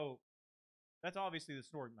 bro. That's obviously the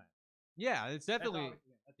sword man. yeah, it's definitely.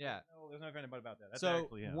 Yeah. There's no ifs, ands, or buts about that. That's So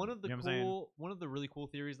actually him. one of the You know what I'm saying? one of the really cool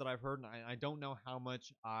theories that I've heard, and I don't know how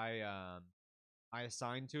much I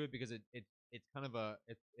assign to it because it's kind of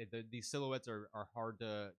these silhouettes are hard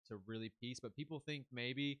to really piece, but people think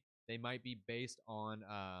maybe they might be based on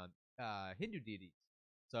Hindu deities.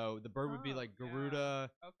 So the bird would be Oh, like yeah.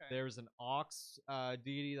 Garuda. Okay. There's an ox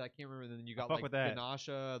deity that I can't remember. And then you got fuck like with that.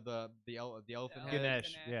 Ganesha, the elephant Yeah. head.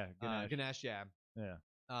 Ganesh. Ganesh. Yeah, Ganesh. Ganesh, yeah. Yeah.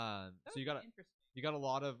 That So would you be got interesting. you got a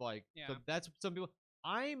lot of like so Yeah. that's some people.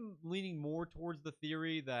 I'm leaning more towards the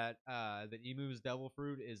theory that that Emu's devil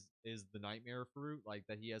fruit is the nightmare fruit, like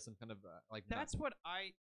that he has some kind of like That's what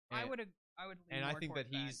I and, would lean and I more think that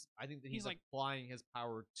towards he's He's like- applying his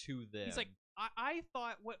power to them. He's like I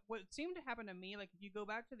thought what seemed to happen to me, like if you go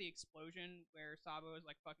back to the explosion where Sabo is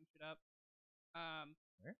like fucking shit up.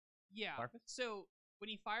 Where? Yeah. Fire Fist? So when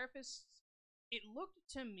he fire fists, it looked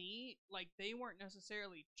to me like they weren't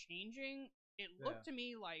necessarily changing. It looked to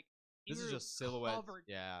me like this is Imaru just silhouette. covered.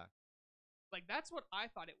 Yeah, Like that's what I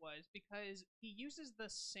thought it was because he uses the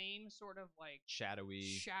same sort of like shadowy.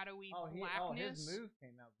 shadowy Oh, blackness. his move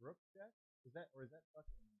came out. Rook check? Is that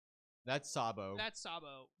fucking? That's Sabo. That's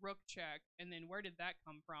Sabo. Rook check. And then where did that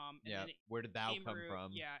come from? And yeah. then Where did thou come Imaru-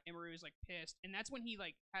 from? Yeah, Imaru is like pissed, and that's when he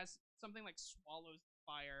like has something like swallows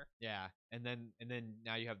the fire. Yeah, and then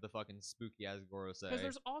now you have the fucking spooky ass Gorosei. Because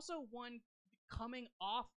there's also one coming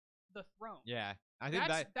off the throne. Yeah, I think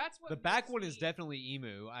that's what the back makes one is me- definitely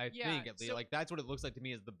Emu. I think at least so- like that's what it looks like to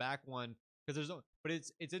me is the back one because but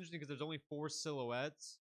it's interesting because there's only 4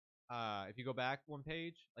 silhouettes. If you go back one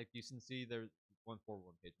page, like you can see there's one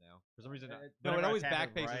page now. For some reason, no, it whenever I always tap back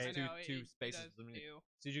it pages right- I know, two it spaces. does too.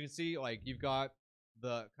 So as you can see, like you've got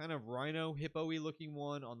the kind of rhino hippo-y looking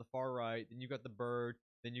one on the far right, then you've got the bird,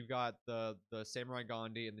 then you've got the samurai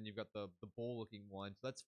Gandhi, and then you've got the bull looking one. So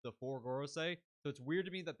that's the 4 Gorosei. So it's weird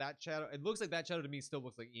to me that shadow. It looks like that shadow to me still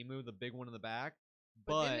looks like Emu, the big one in the back.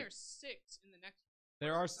 But then there's 6 in the next.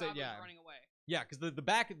 There where are Saba's yeah, running away. yeah, because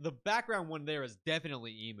the background one there is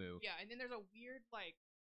definitely Emu. Yeah, and then there's a weird like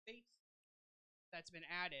face that's been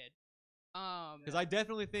added. Because I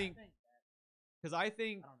definitely think. Because I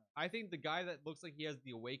don't know. think the guy that looks like he has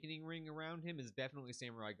the awakening ring around him is definitely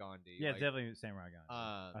Samurai Gandhi. Yeah, like, it's definitely Samurai Gun.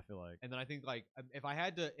 I feel like. And then I think like if I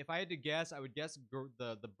had to guess, I would guess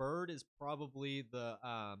the bird is probably the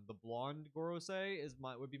blonde Gorosei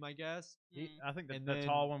would be my guess. I think the then-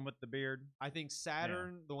 tall one with the beard. I think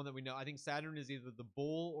Saturn, the one that we know, I think Saturn is either the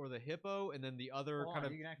bull or the hippo, and then the other kind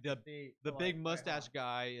of the big mustache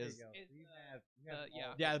guy is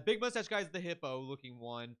yeah. the big mustache guy is the hippo looking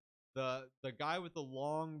one. The guy with the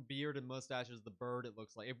long beard and mustache is the bird. It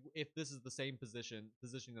looks like if this is the same position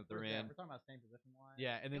that they're in. We're talking about same position wise.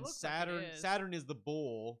 Yeah, and then looks like Saturn it is. Saturn is the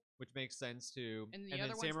bull, which makes sense too. And the then other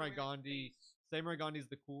one's Samurai the weird Gandhi. face. Samurai Gandhi is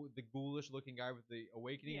the ghoulish looking guy with the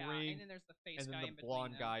awakening Yeah, ring. and then there's the face And then guy the in between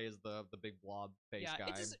blonde them. guy is the big blob face Yeah, guy.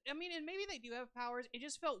 it just, I mean, and maybe they do have powers. It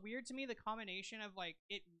just felt weird to me, the combination of, like,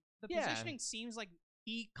 the Yeah. positioning seems like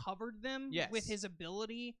he covered them Yes. with his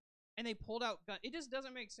ability, and they pulled out gun. It just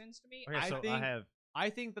doesn't make sense to me. Okay, so I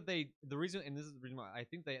think that the reason, and this is the reason why I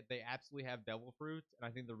think they absolutely have devil fruit, and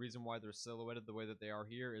I think the reason why they're silhouetted the way that they are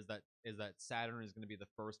here is that Saturn is going to be the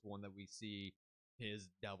first one that we see his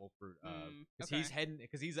devil fruit of, because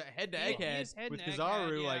he's a head to egghead with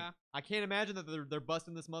Kizaru. Like I can't imagine that they're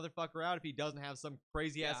busting this motherfucker out if he doesn't have some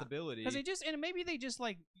crazy ass ability. Because maybe they just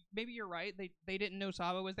like, maybe you're right. They didn't know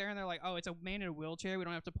Saba was there, and they're like, oh, it's a man in a wheelchair. We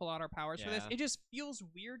don't have to pull out our powers for this. It just feels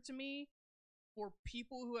weird to me for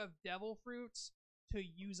people who have devil fruits to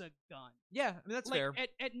use a gun. Yeah, I mean that's like, fair.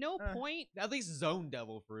 At no point, at least zone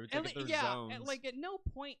devil fruits. Like if they're zones. At no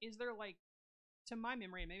point is there, like, to my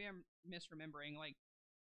memory, and maybe I'm misremembering, like,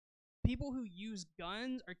 people who use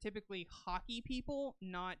guns are typically hockey people,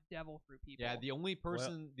 not devil fruit people. Yeah, the only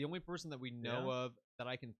person that we know of that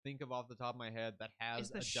I can think of off the top of my head that has is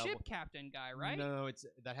the ship captain guy, right? No, it's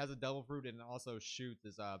that has a devil fruit and also shoots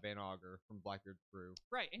is Van Auger from Blackbeard's crew.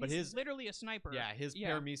 Right, and but he's literally a sniper. Yeah, his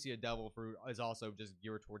Paramecia devil fruit is also just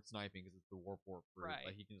geared towards sniping because it's the Warport fruit. Right.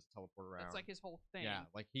 Like he can just teleport around. That's like his whole thing. Yeah,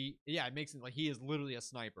 like it makes it like he is literally a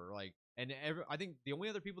sniper. Like, and I think the only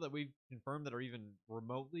other people that we've confirmed that are even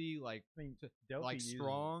remotely like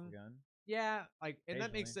strong. Yeah, like, and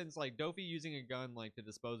that makes sense. Like Dofi using a gun like to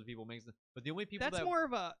dispose of people makes sense. But the only people that's more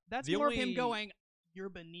of him going, you're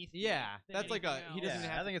beneath me. Yeah, that's like he doesn't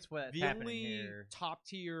have. I think it's what's the happening only here. top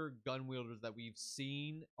tier gun wielders that we've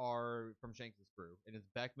seen are from Shanks' crew, and it's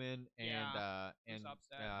Beckman and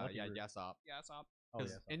Yasop. Yasop.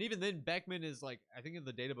 And even then, Beckman is like, I think in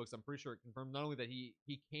the data books, I'm pretty sure it confirmed not only that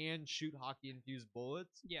he can shoot hockey infused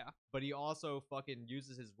bullets, but he also fucking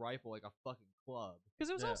uses his rifle like a fucking club. Because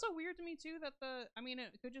it was also weird to me too that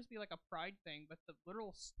it could just be like a pride thing, but the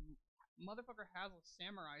literal motherfucker has a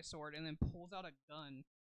samurai sword and then pulls out a gun.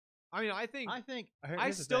 I mean,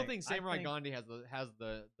 I still think Samurai Gandhi has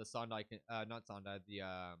the Sandai, not Sandai, the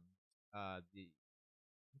what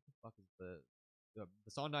the fuck is the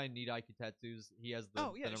Sandai Nidai Kitetsus. He has the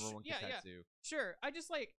number one Kitetsu. Yeah. Sure,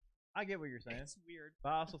 I get what you're saying. It's weird. But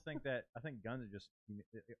I also think guns are just,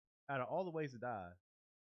 out of all the ways to die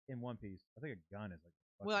in One Piece, I think a gun is like.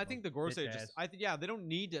 Well, I think the Gorosei just, they don't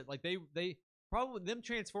need it. Like they probably them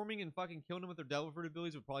transforming and fucking killing them with their devil fruit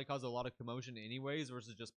abilities would probably cause a lot of commotion anyways,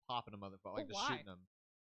 versus just popping a motherfucker, like just shooting them.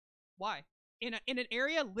 Why? In an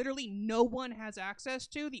area literally no one has access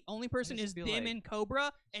to, the only person is them and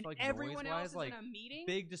Cobra, and everyone else is in a meeting.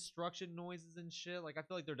 Big destruction noises and shit. Like I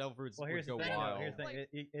feel like their devil fruits would go thing, wild. Here's the thing: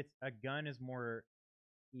 it's a gun is more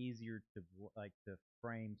easier to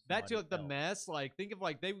frame. That too, like the mess. Like think of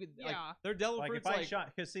like they would their devil fruits. If I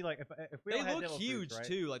shot, because see, like if we they all look huge fruits, right?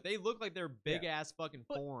 too. Like they look like they're big ass fucking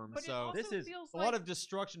forms. So this is a lot of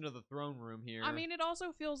destruction to the throne room here. I mean, it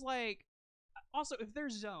also feels like. Also, if they're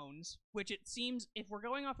zones, which it seems, if we're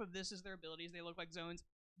going off of this as their abilities, they look like zones,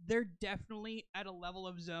 they're definitely at a level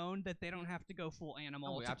of zone that they don't have to go full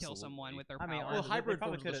animal to kill someone with their power. Well, hybrid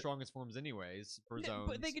forms are the strongest forms anyways for zones.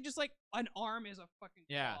 But they could just, like, an arm is a fucking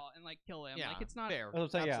claw and, like, kill him. Yeah, like, it's not... fair. I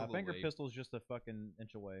was saying, a finger pistol is just a fucking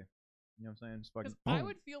inch away. You know what I'm saying? Just fucking. Because I boom.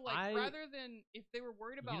 would feel like rather than if they were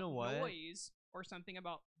worried about know what? noise or something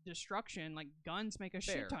about destruction, like guns make a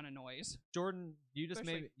Fair. shit ton of noise. Jordan, you just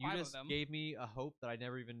Especially made you 5 of just them. gave me a hope that I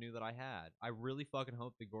never even knew that I had. I really fucking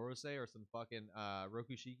hope the Gorosei are some fucking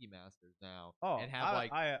Rokushiki masters now, Oh, and have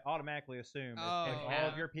I automatically assume if all yeah.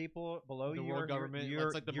 of your people below The you world are government, you're,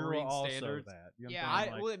 it's like the you're Marine also standards. that. You know Yeah. what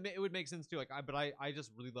I'm saying? Like, it would make sense too. Like, I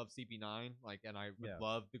just really love CP9. Like, and I would Yeah.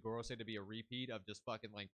 love the Gorosei to be a repeat of just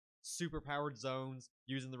fucking like super powered zones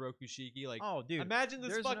using the Rokushiki. Like, oh, dude, imagine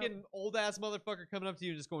this there's fucking old ass motherfucker coming up to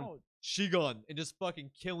you and just going Oh. Shigun and just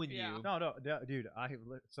fucking killing Yeah. you. no, dude.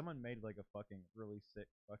 Someone made like a fucking really sick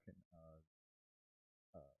fucking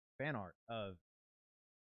fan art of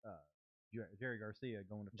Jerry Garcia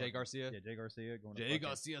going to Jay fucking- Garcia? Yeah, Jay Garcia going to Jay fucking,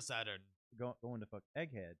 Garcia Saturn. going to fuck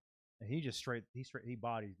Egghead, and he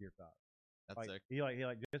bodies Gear 5. That's Like sick. he like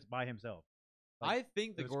just by himself. I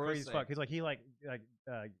think the It was crazy as Gorosei. fuck. He's like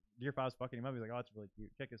Gear 5's fucking him up. He's like, oh, it's really cute.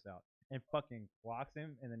 Check this out, and fucking blocks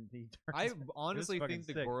him, and then he. I Turns honestly fucking think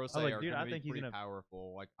the sick. I was Gorosei like, are dude, going I to think be he's pretty gonna.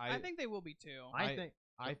 powerful. Like I think they will be too. I think.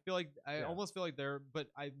 I feel like I Yeah. almost feel like they're, but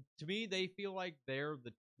to me they feel like they're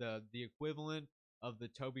the equivalent of the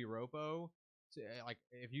Toby Ropo. So, like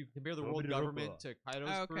if you compare the world Toby government Ropo. to Kaido's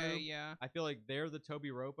Okay, crew, yeah. I feel like they're the Toby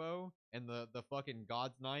Ropo, and the fucking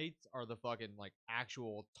God's Knights are the fucking like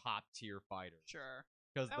actual top tier fighters. Sure.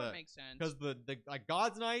 Because That would make sense. because the like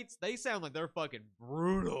God's Knights, they sound like they're fucking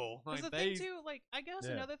brutal. Because Like the they thing too, like I guess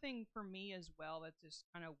Yeah. another thing for me as well that's just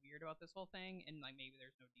kind of weird about this whole thing, and like maybe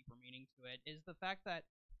there's no deeper meaning to it, is the fact that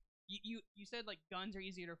you said like guns are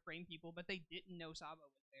easier to frame people, but they didn't know Sabo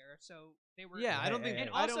was there, so they were. Yeah, I don't think Hey,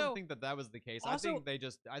 I also- don't think that was the case. also-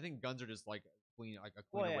 I think guns are just like clean, like a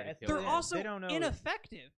Well, cleaner yeah, way to at kill. the They're them. end, also they don't know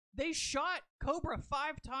ineffective. They shot Cobra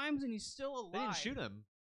 5 times and he's still alive. They didn't shoot him.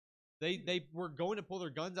 They were going to pull their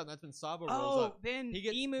guns out, and that's when Sabo rolls Oh, up. then He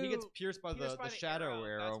gets Emu pierced by the shadow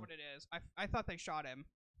arrow. That's what it is. I thought they shot him.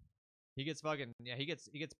 He gets fucking he gets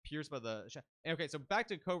pierced by the okay, so back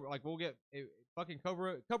to Cobra. Like we'll get fucking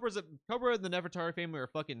Cobra and the Nefertari family are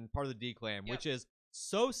fucking part of the D clan, Yep. which is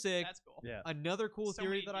so sick. That's cool. Yeah. Another cool So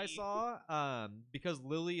theory many that I D. saw, because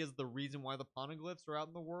Lily is the reason why the poneglyphs are out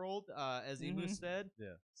in the world, as Emu Mhm. said.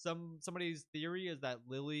 Yeah. Somebody's theory is that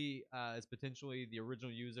Lily is potentially the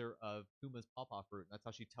original user of Kuma's pawpaw fruit. That's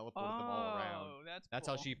how she teleported them all around. Oh, That's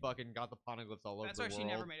cool. how she fucking got the poneglyphs all over That's the why world. she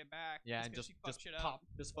never made it back. Yeah, is and 'cause just she fucked shit up.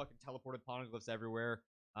 just fucking teleported poneglyphs everywhere.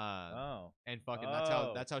 Oh. And fucking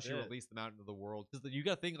Oh, that's how she shit. released them out into the world. Because you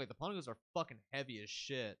gotta think like the poneglyphs are fucking heavy as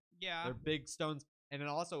shit. Yeah. They're big stones, and then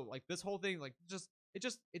also like this whole thing like it's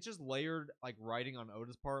just layered like writing on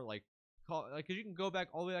Oda's part, like because you can go back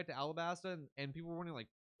all the way back to Alabasta, and people were wondering like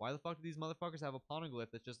why the fuck do these motherfuckers have a poneglyph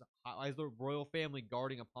that's just why is the royal family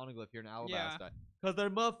guarding a poneglyph here in Alabasta? Because their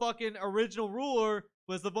motherfucking original ruler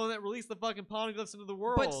was the one that released the fucking poneglyphs into the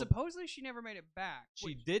world. But supposedly she never made it back. She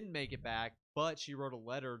which- didn't make it back, but she wrote a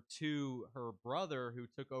letter to her brother who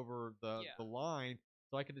took over the line.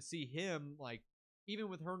 So I could see him, like, even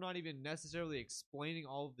with her not even necessarily explaining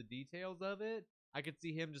all of the details of it, I could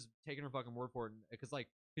see him just taking her fucking word for it. Because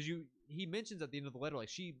he mentions at the end of the letter, like,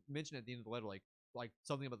 she mentioned at the end of the letter, like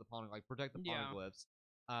something about the poneglyph, like, protect the Yeah. poneglyphs.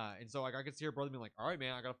 And so, like, I could see her brother being like, all right,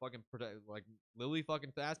 man, I gotta fucking protect, like, Lily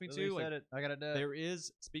fucking asked me Lily to. Like, said it. I got it done. there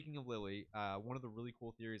is, speaking of Lily, one of the really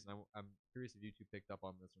cool theories, and I'm curious if you two picked up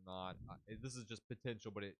on this or not. This is just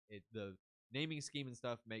potential, but the naming scheme and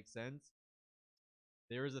stuff makes sense.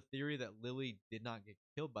 There is a theory that Lily did not get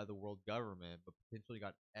killed by the world government, but potentially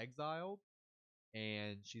got exiled,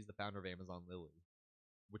 and she's the founder of Amazon Lily,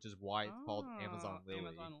 which is why it's called Amazon Lily.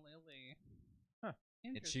 Amazon Lily. Huh.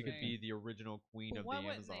 And she could be the original queen of the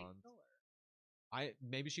Amazons.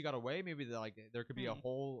 Maybe she got away. Maybe there could be a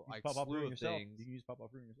whole You like pop off slew fruit of yourself. things. You can use pop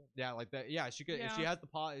off fruit yourself. Yeah, like that. Yeah, she could. If she Yeah.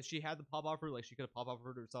 has if she had the pop off fruit, like she could have pop off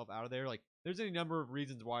fruit herself out of there. Like, there's any number of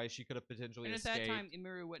reasons why she could have potentially And at escaped that time,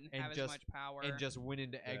 Imiru wouldn't and have as just- much power. and just went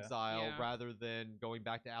into Yeah. exile Yeah. rather than going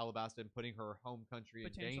back to Alabasta and putting her home country in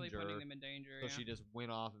potentially danger. putting them in danger. So yeah. she just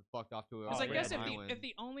went off and fucked off to a Because I yeah, guess random if island.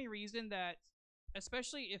 the only reason that,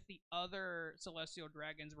 especially if the other celestial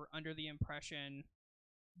dragons were under the impression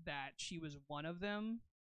that she was one of them,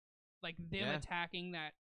 like them Yeah. attacking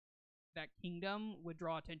that kingdom would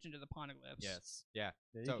draw attention to the poneglyphs. Yes, yeah.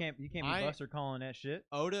 Yeah, So, you can't be I- Buster calling that shit.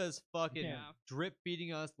 Oda is fucking Yeah. drip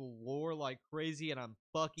feeding us the lore like crazy, and I'm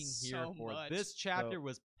fucking here So for it. much. This chapter So-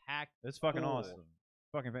 was packed. It's fucking Cool. awesome.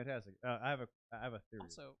 Fucking fantastic. I have a theory.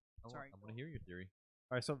 Also, sorry. I want to hear your theory.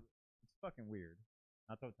 All right, so it's fucking weird.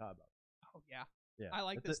 I told Todd about it. Oh yeah, Yeah, I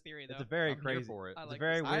like it's this a, theory though. It's a very I'm here crazy. for it. I It's like a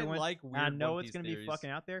very this. weird I one. like and I weird know One it's Piece gonna be theories. fucking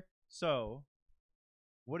out there. So,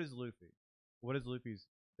 what is Luffy? What is Luffy's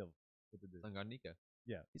deal with the dude? Sun God Nika.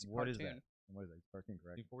 Yeah. He's a What is cartoon. that? What is that? It's a cartoon,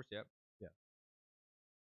 correct? Team Force, yep.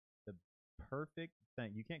 The perfect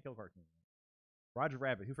thing. You can't kill a cartoon. Roger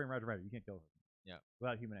Rabbit. Who framed Roger Rabbit? You can't kill a cartoon. Yeah.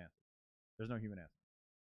 Without human assets. There's no human assets.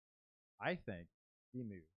 I think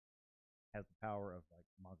Emu has the power of like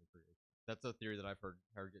monster creation. That's a theory that I've heard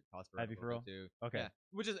get tossed around Have you a for little real? bit too. Okay. Yeah.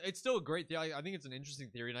 Which is it's still a great theory. I think it's an interesting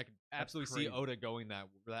theory, and I could absolutely see crazy. Oda going that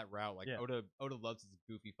route. Like Yeah. Oda loves his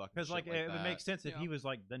goofy fucking Because shit like like it that. would make sense if Yeah. he was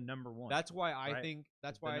like the number one. That's why I right? think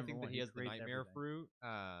that's He's the why I number think one. that he He has the creates nightmare everything. fruit,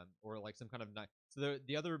 or like some kind of night. So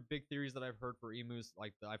the other big theories that I've heard for emus,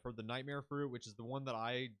 like I've heard the nightmare fruit, which is the one that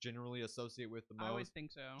I generally associate with the most. I always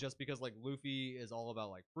think so. Just because like Luffy is all about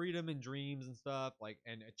like freedom and dreams and stuff, like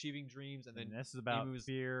and achieving dreams, and then And this is about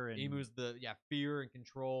fear and Emu's the fear and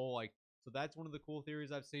control, like so that's one of the cool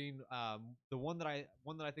theories I've seen. The one that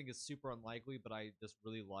I think is super unlikely, but I just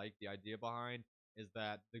really like the idea behind is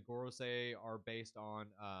that the Gorosei are based on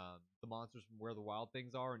the monsters from Where the Wild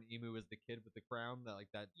Things Are, and Emu is the kid with the crown. That like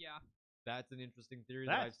that. Yeah. That's an interesting theory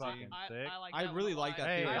That's that I've fucking seen. sick. I like I that really one a like lot.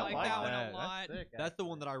 that theory I a like lot. that one that. a lot. That's sick, That's the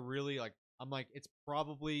one actually. that I really like. I'm like, it's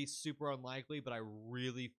probably super unlikely, but I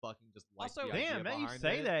really fucking just like Also- the idea Damn, man, you behind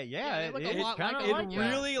say it. that. Yeah, they look a it lot kind like of it. like It that.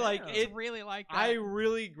 really like Yeah. it. It's really like that. I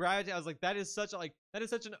really gravitated. I was like, that is such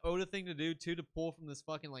an Oda thing to do too, to pull from this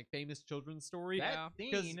fucking like famous children's story. Yeah.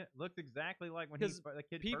 That scene looks exactly like when the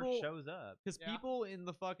kid people- first shows up. Because Yeah. people in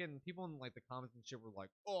like the comments and shit were like,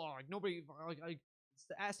 oh, like nobody like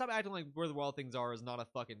stop acting like Where the Wild Things Are is not a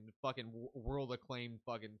fucking world acclaimed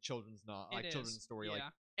fucking children's children's story. Yeah. Like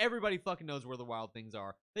everybody fucking knows Where the Wild Things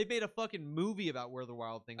Are. They've made a fucking movie about Where the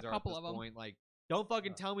Wild Things A Are couple at of this 'em. point. Like, don't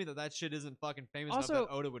fucking tell me that shit isn't fucking famous Also, enough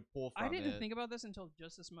that Oda would pull from I didn't it. think about this until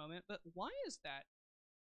just this moment, but why is that,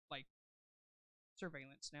 like,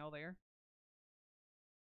 surveillance snail there?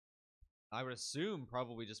 I would assume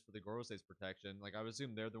probably just for the Gorosei's protection. Like, I would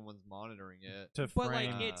assume they're the ones monitoring it. To But,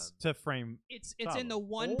 frame, like, it's- to frame. It's Sabo. in the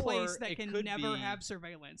one Or place that it can could never be- have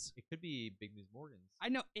surveillance. It could be Big News Morgan's. I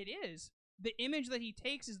know it is. The image that he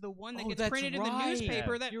takes is the one that Oh, gets that's printed in the right.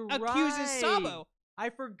 newspaper that You're accuses right. Sabo. I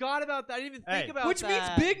forgot about that. I didn't even think Hey. about Which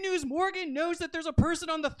that. means Big News Morgan knows that there's a person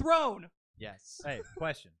on the throne. Yes. Hey,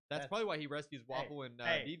 question. That's probably why he rescues Waffle and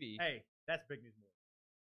Vivi. Hey, that's big news.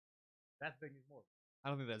 That's big news. I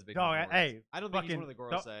don't think that's Big Dog, News Morgan's. hey, I don't think he's fucking one of the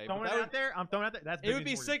Gorosei. throwing but it that would- out there. I'm throwing it out there. That's big It would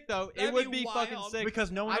be news Morgan. sick though. It That'd would be be fucking wild. sick. Because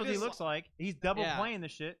no one I knows what he just- looks like. He's double Yeah. playing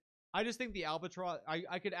this shit. I just think the albatross.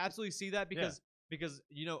 I could absolutely see that because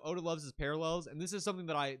Oda loves his parallels, and this is something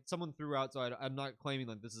that someone threw out. So I'm not claiming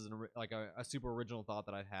like this is a super original thought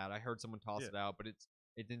that I had. I heard someone toss it out, but it's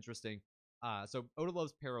interesting. So Oda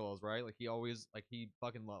loves parallels, right? Like he always he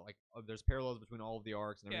fucking there's parallels between all of the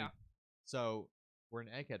arcs and everything. Yeah. So we're in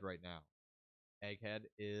Egghead right now. Egghead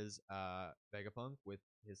is Vegapunk with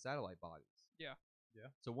his satellite bodies. Yeah. Yeah.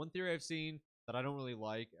 So one theory I've seen that I don't really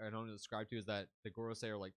like, I don't describe to, is that the Gorosei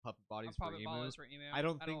are like puppet bodies for Emu. I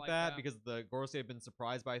don't think like that because the Gorosei have been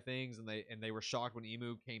surprised by things, and they were shocked when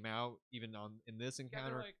Emu came out, even in this Yeah,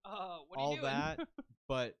 encounter. they're like, what are all you doing? that.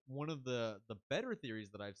 But one of the better theories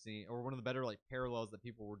that I've seen, or one of the better like parallels that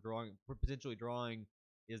people were potentially drawing,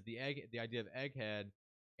 is the idea of Egghead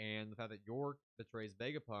and the fact that York betrays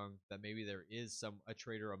Vegapunk. That maybe there is a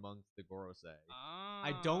traitor amongst the Gorosei.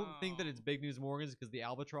 I don't think that it's Big News Morgan's because the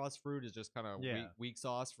albatross fruit is just kind of weak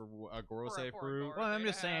sauce for a Gorosei for a fruit. Gorosei Well, I'm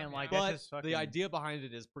just to saying, have, like, yeah. that's But just fucking, the idea behind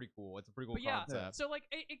it is pretty cool. It's a pretty cool But yeah, concept. so like,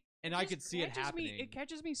 And it I just could see it catches happening. It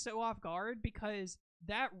catches me so off guard because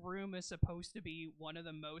that room is supposed to be one of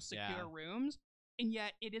the most secure rooms, and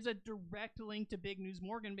yet it is a direct link to Big News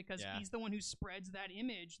Morgan because he's the one who spreads that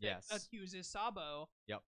image that accuses Sabo.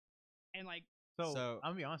 Yep. And like, So I'm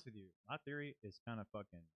gonna be honest with you. My theory is kind of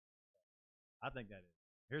fucking. I think that is.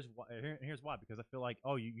 Here's why. Because I feel like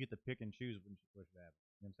you get to pick and choose what should happen.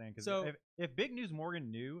 You know what I'm saying? Because if Big News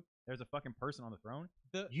Morgan knew there's a fucking person on the throne,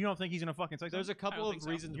 you don't think he's gonna fucking say something? There's a couple of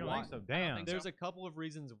reasons You don't why. think so? Damn. There's a couple of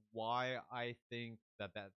reasons why I think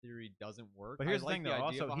that theory doesn't work. But here's I the thing, like though.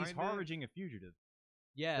 idea Also, he's behind it. harboring a fugitive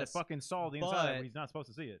Yes. that fucking saw the inside but when he's not supposed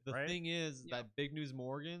to see it. The right? thing is that Big News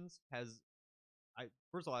Morgan's has.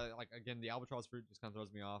 First of all, again, the albatross fruit just kind of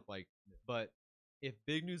throws me off. But if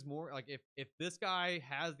Big News if this guy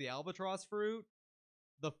has the albatross fruit,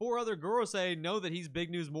 the 4 other Gorosei know that he's Big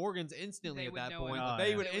News Morgan's instantly at that point.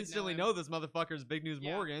 They would instantly know this motherfucker's Big News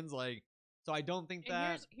Morgan's. So I don't think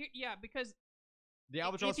that. Because the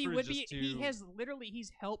albatross fruit is just too.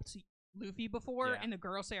 He's helped Luffy before, and the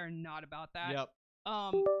Gorosei are not about that. Yep.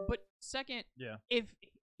 But second, Yeah. if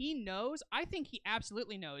he knows, I think he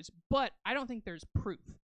absolutely knows, but I don't think there's proof.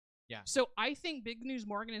 Yeah. So I think Big News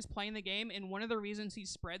Morgan is playing the game, and one of the reasons he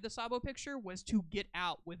spread the Sabo picture was to get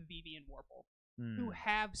out with Vivi and Warple. who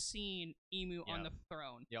have seen Emu on the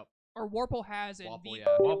throne. Yep. Or Warple has, and Wapple,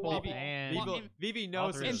 Wapple and Vivi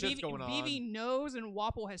knows some and shit's going on. Vivi knows, and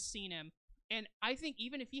Wapple has seen him. And I think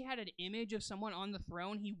even if he had an image of someone on the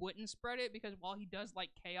throne, he wouldn't spread it, because while he does like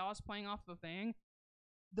chaos playing off the thing,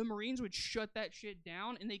 the Marines would shut that shit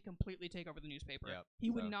down and they completely take over the newspaper. Yep, he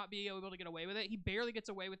would not be able to get away with it. He barely gets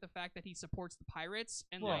away with the fact that he supports the pirates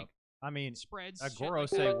and I mean, spreads.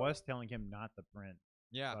 Gorosei was telling him not to print.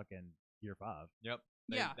 Yeah. Fucking year 5. Yep.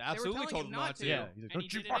 They absolutely told him not to. Yeah, he's like, and he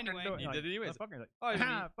did it anyway. He did it anyways.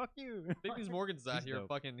 Fuck you. Big News Morgan's out here. Dope.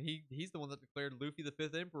 Fucking, he's the one that declared Luffy the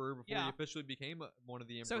 5th Emperor before he officially became one of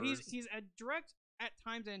the emperors. So he's a direct, at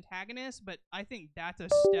times, antagonist, but I think that's a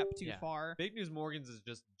step too far. Big News Morgan's is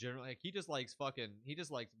just generally like he just likes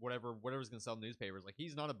whatever's gonna sell newspapers. Like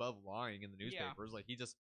he's not above lying in the newspapers. Like he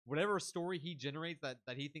just whatever story he generates that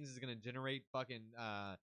he thinks is gonna generate fucking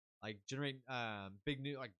generate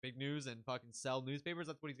big news and fucking sell newspapers.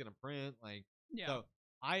 That's what he's gonna print. Like so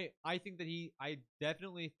I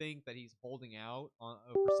definitely think that he's holding out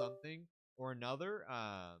for something or another.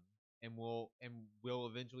 And we'll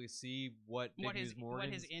eventually see what his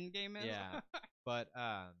end game is. Yeah, but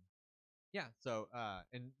yeah. So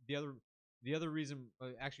and the other reason,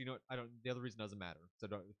 actually, you know what? The other reason doesn't matter. So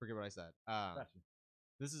don't forget what I said.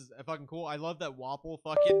 This is fucking cool. I love that Wapple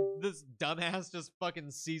this dumbass just fucking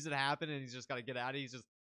sees it happen and he's just gotta get out of it. He's just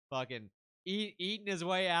fucking eating his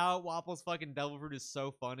way out. Wapple's fucking devil fruit is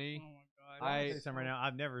so funny. Oh my god. I'll tell you something right now.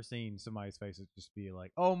 I've never seen somebody's faces just be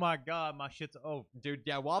like, "Oh my god, my shit's over." Dude,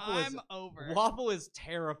 yeah, Wapple is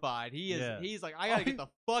terrified. He's like, I gotta get the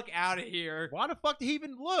fuck out of here. Why the fuck did he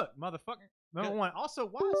even look, motherfucker? Number one. Also,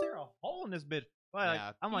 why is there a hole in this bitch?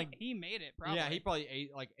 Like, he made it. Probably. Yeah, he probably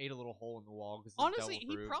ate a little hole in the wall. Honestly,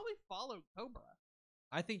 he probably followed Cobra.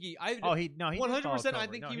 I think he 100%. I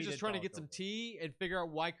think he was just trying to get some tea and figure out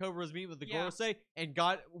why Cobra was meeting with the Gorosei and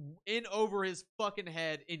got in over his fucking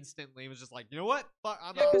head instantly. He was just like, you know what? Fuck,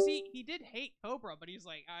 I'm because he did hate Cobra, but he's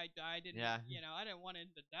like, I didn't, I didn't want him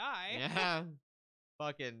to die. Yeah.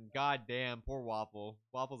 Fucking goddamn, poor Wapple.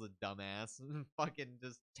 Wapple's a dumbass. Fucking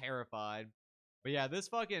just terrified. But yeah, this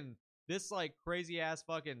like crazy ass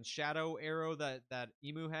fucking shadow arrow that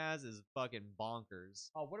Emu has is fucking bonkers.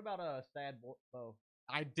 Oh, what about Sad Bow?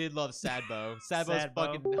 I did love Sad Bow. Sad Bow's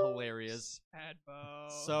fucking hilarious. Sad Bow.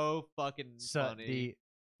 So fucking funny.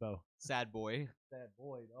 Bow. Sad boy. Sad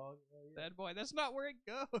boy, dog. Sad boy. That's not where it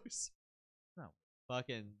goes. No.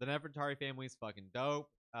 Fucking the Nefertari family's fucking dope.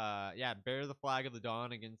 Yeah, bear the flag of the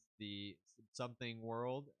dawn against the something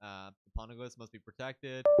world. The Poneglyphs must be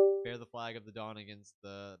protected. Bear the flag of the dawn against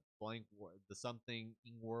the something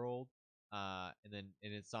world. And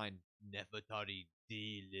it's signed Nefertari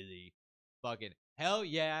D Lily. Fucking hell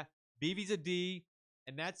yeah. Vivi's a D,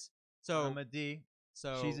 and that's so. I'm a D.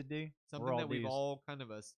 So she's a D. Something that we've all kind of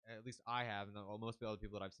at least I have, and most of the other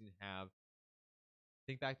people that I've seen have.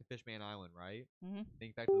 Think back to Fishman Island, right? Mm-hmm.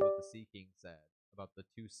 Think back to what the Sea King said about the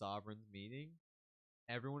two sovereigns meeting.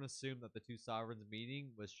 Everyone assumed that the two sovereigns meeting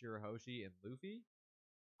was Shirahoshi and Luffy.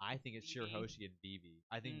 I think it's Shirahoshi and Vivi.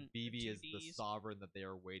 I think Vivi is the sovereign that they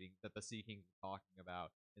are waiting, that the Sea Kings are talking about,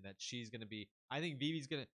 and that she's gonna be. I think Vivi's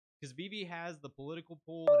gonna, because Vivi has the political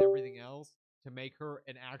pull and everything else to make her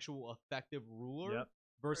an actual effective ruler. Yep.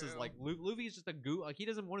 Versus like Luffy is just a goo. Like he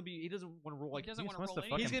doesn't want to rule. Like he doesn't want to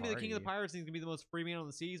rule. He's gonna be the king of the pirates. And he's gonna be the most free man on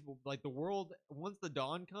the seas. But like the world, once the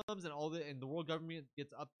dawn comes and the world government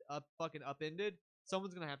gets fucking upended,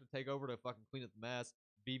 someone's gonna have to take over to fucking clean up the mess.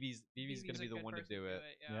 Vivi's gonna be the one to do it.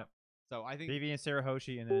 Yep. So I think Vivi and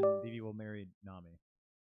Shirahoshi, and then Vivi will marry Nami.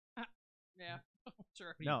 Yeah.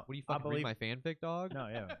 Sure. What do you fucking read my fanfic, dog? No,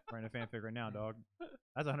 yeah, we're in a fanfic right now, dog.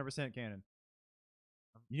 That's 100% canon.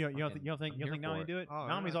 You don't think Nami do it? Oh,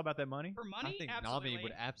 Nami's all about that money. For money, I think absolutely. Nami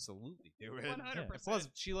would absolutely do it. 100%. Plus,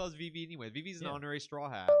 she loves Vivi anyway. Vivi's an honorary straw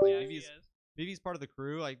hat. Like, Vivi's part of the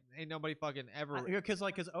crew. Like, ain't nobody fucking ever.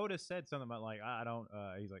 Because Otis said something about like I don't.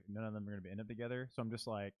 He's like none of them are gonna end up together. So I'm just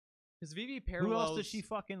like, because Vivi parallels. Who else does she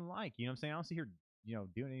fucking like? You know what I'm saying? I don't see her,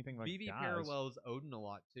 doing anything like Vivi guys. parallels Odin a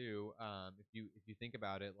lot too. If you think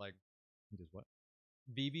about it, like, just what?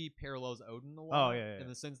 Vivi parallels Odin a lot. Oh, yeah. In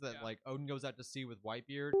the sense that like Odin goes out to sea with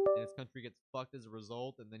Whitebeard and his country gets fucked as a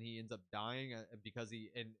result, and then he ends up dying because he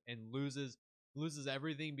loses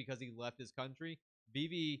everything because he left his country.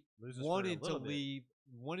 Vivi wanted to leave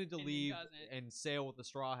and sail with the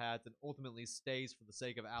Straw Hats, and ultimately stays for the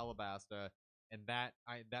sake of Alabasta. And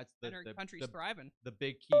that's her country's thriving. The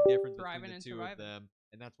big key difference between the two surviving. of them.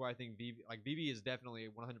 And that's why I think Vivi is definitely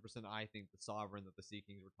 100%. I think the sovereign that the Sea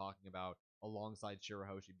Kings were talking about, alongside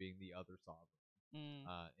Shirahoshi being the other sovereign.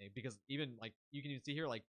 Because even like you can even see here,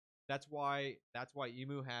 like that's why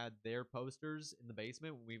Emu had their posters in the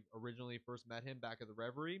basement when we originally first met him back at the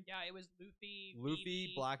Reverie. Yeah, it was Luffy,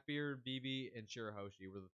 Luffy, BB. Blackbeard, BB, and Shirahoshi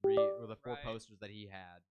were the four Right. posters that he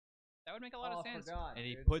had. That would make a lot of sense. Forgot, And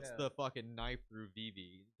he dude. puts Yeah. the fucking knife through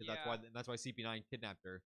Vivi because that's why CP9 kidnapped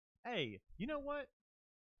her. Hey, you know what?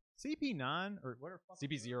 CP9 or what are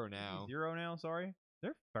CP0 now. CP0 now. Sorry,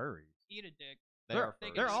 they're furries. Eat a dick. They're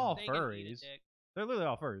furries. all they can eat a furries. dick. They're literally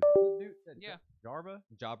all furries. Dude said Yeah. Jabra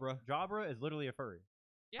Jabra. is literally a furry.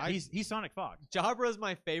 Yeah. He's Sonic Fox. Jabra is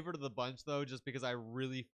my favorite of the bunch, though, just because I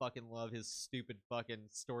really fucking love his stupid fucking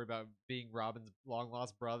story about being Robin's long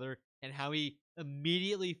lost brother and how he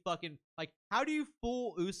immediately fucking like, how do you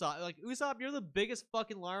fool Usopp? Like, Usopp, you're the biggest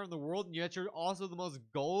fucking liar in the world, and yet you're also the most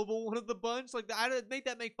gullible one of the bunch. Like, make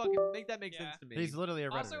that make sense to me. He's literally a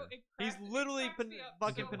redditor. Also, He's literally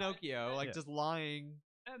fucking so Pinocchio, like Yeah. just lying.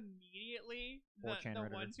 Immediately, the 4chan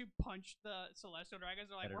Redditor. ones who punched the Celestial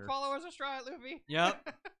Dragons are like, Editor. we're followers of Stride, Luffy.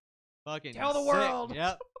 Yep. Fucking Tell the sick. world.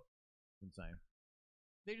 Yep. Insane.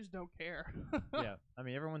 They just don't care. Yeah, I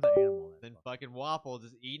mean everyone's an animal. Then fucking Waffle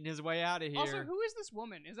just eating his way out of here. Also, who is this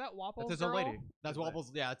woman? Is that Wapple's That's his old girl? lady. That's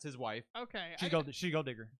Waffle's. Yeah, it's his wife. Okay. She go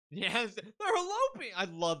digger. Yes, they're eloping. I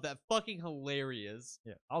love that. Fucking hilarious.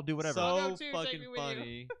 Yeah, I'll do whatever. I'll So go too, take fucking me with you.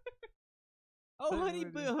 funny. Oh,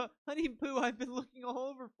 honey boo, I've been looking all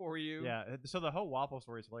over for you. Yeah, so the whole Waffle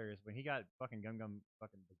story is hilarious. When he got fucking Gum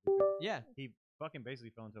fucking bazooka, Yeah. he fucking basically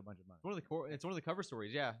fell into a bunch of money. It's one of the cover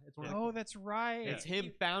stories. Yeah, it's one of the, Oh, that's right. it's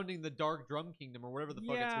him founding the Dark Drum Kingdom or whatever the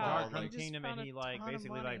fuck it's Yeah, called. Dark he Drum Like, just Kingdom, found and a he like ton of basically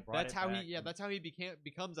money. like brought that's it how back he. Yeah, that's how he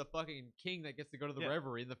becomes a fucking king that gets to go to the Yeah.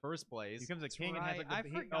 Reverie in the first place. He becomes a That's king and has like right. the,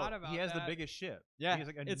 I forgot about he has the that. biggest ship. Yeah, He has,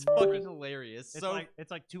 like, a it's enormous- fucking hilarious. It's So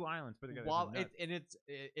like two islands put together. Wa- It's nuts.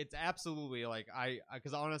 it's absolutely like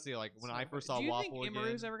because honestly, like when I first saw Do you Waffle think again,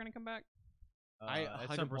 Imaru's ever gonna come back? I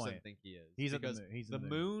at some 100% point. think he is. He's at the because moon. He's the in the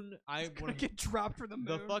moon. He's gonna get dropped for the moon.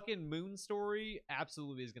 The fucking moon story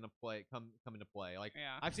absolutely is gonna come into play. Like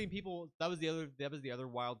Yeah. I've seen people. That was the other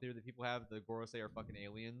wild theory that people have. The Gorosei are fucking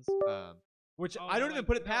aliens. Which Oh, I don't they're even like-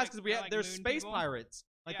 put it they're past like- because they're like there's moon space people? pirates.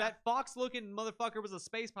 Like Yeah. that fox-looking motherfucker was a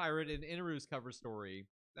space pirate in Inaru's cover story.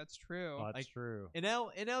 That's true. Oh, that's like, true.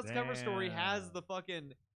 NL's cover story has Damn. the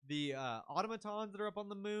fucking automatons that are up on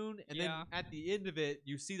the moon, and Yeah. then at the end of it,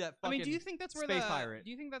 you see that I fucking. mean, do you think that's where space the pirate.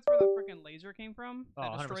 do you think that's where the freaking laser came from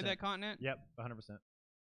that Oh, destroyed 100%. that continent? Yep, 100%.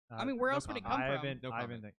 I mean, where else would it come I from? haven't. No I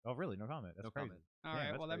haven't comment. oh, really? No comment. That's No crazy. comment. All Damn, right.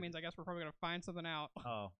 that's Well, that crazy. means I guess we're probably gonna find something out.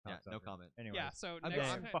 Oh, Yeah, no cocksucker. comment. Anyways. Yeah. So I'm next,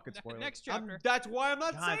 damn fucking spoilers. next chapter. That's why I'm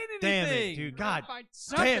not God saying anything. damn it, dude. We're God gonna find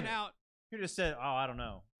something damn it. out. You just said, "Oh, I don't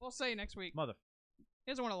know, We'll say next week. mother."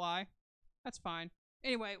 He doesn't want to lie. That's fine.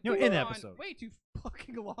 Anyway, You know, we've in the gone episode. way too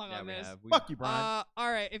fucking long Yeah, on we this. have. Fuck you, Brian.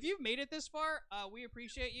 All right. If you've made it this far, we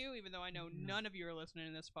appreciate you, even though I know none of you are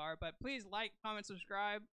listening this far. But please like, comment,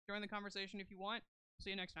 subscribe, join the conversation if you want. See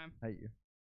you next time. Hate you.